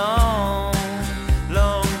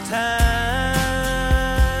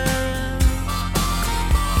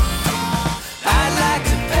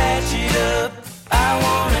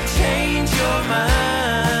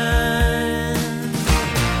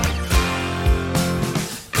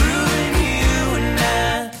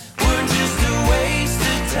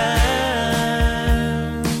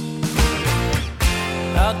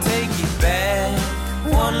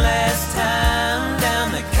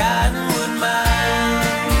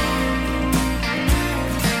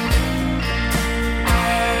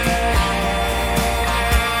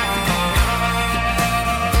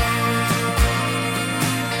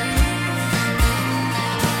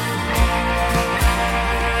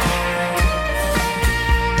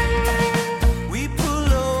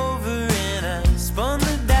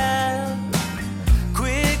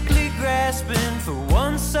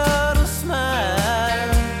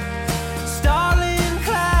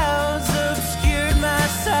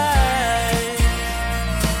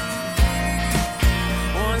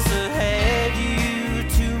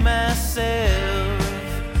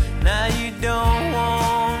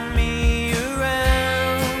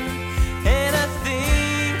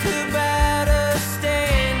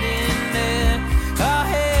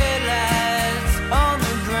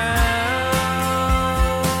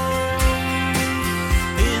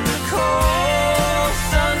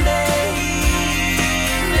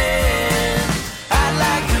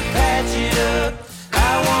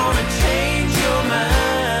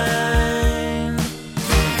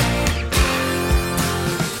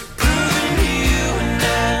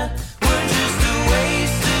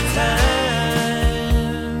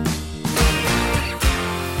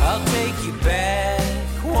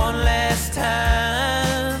last time.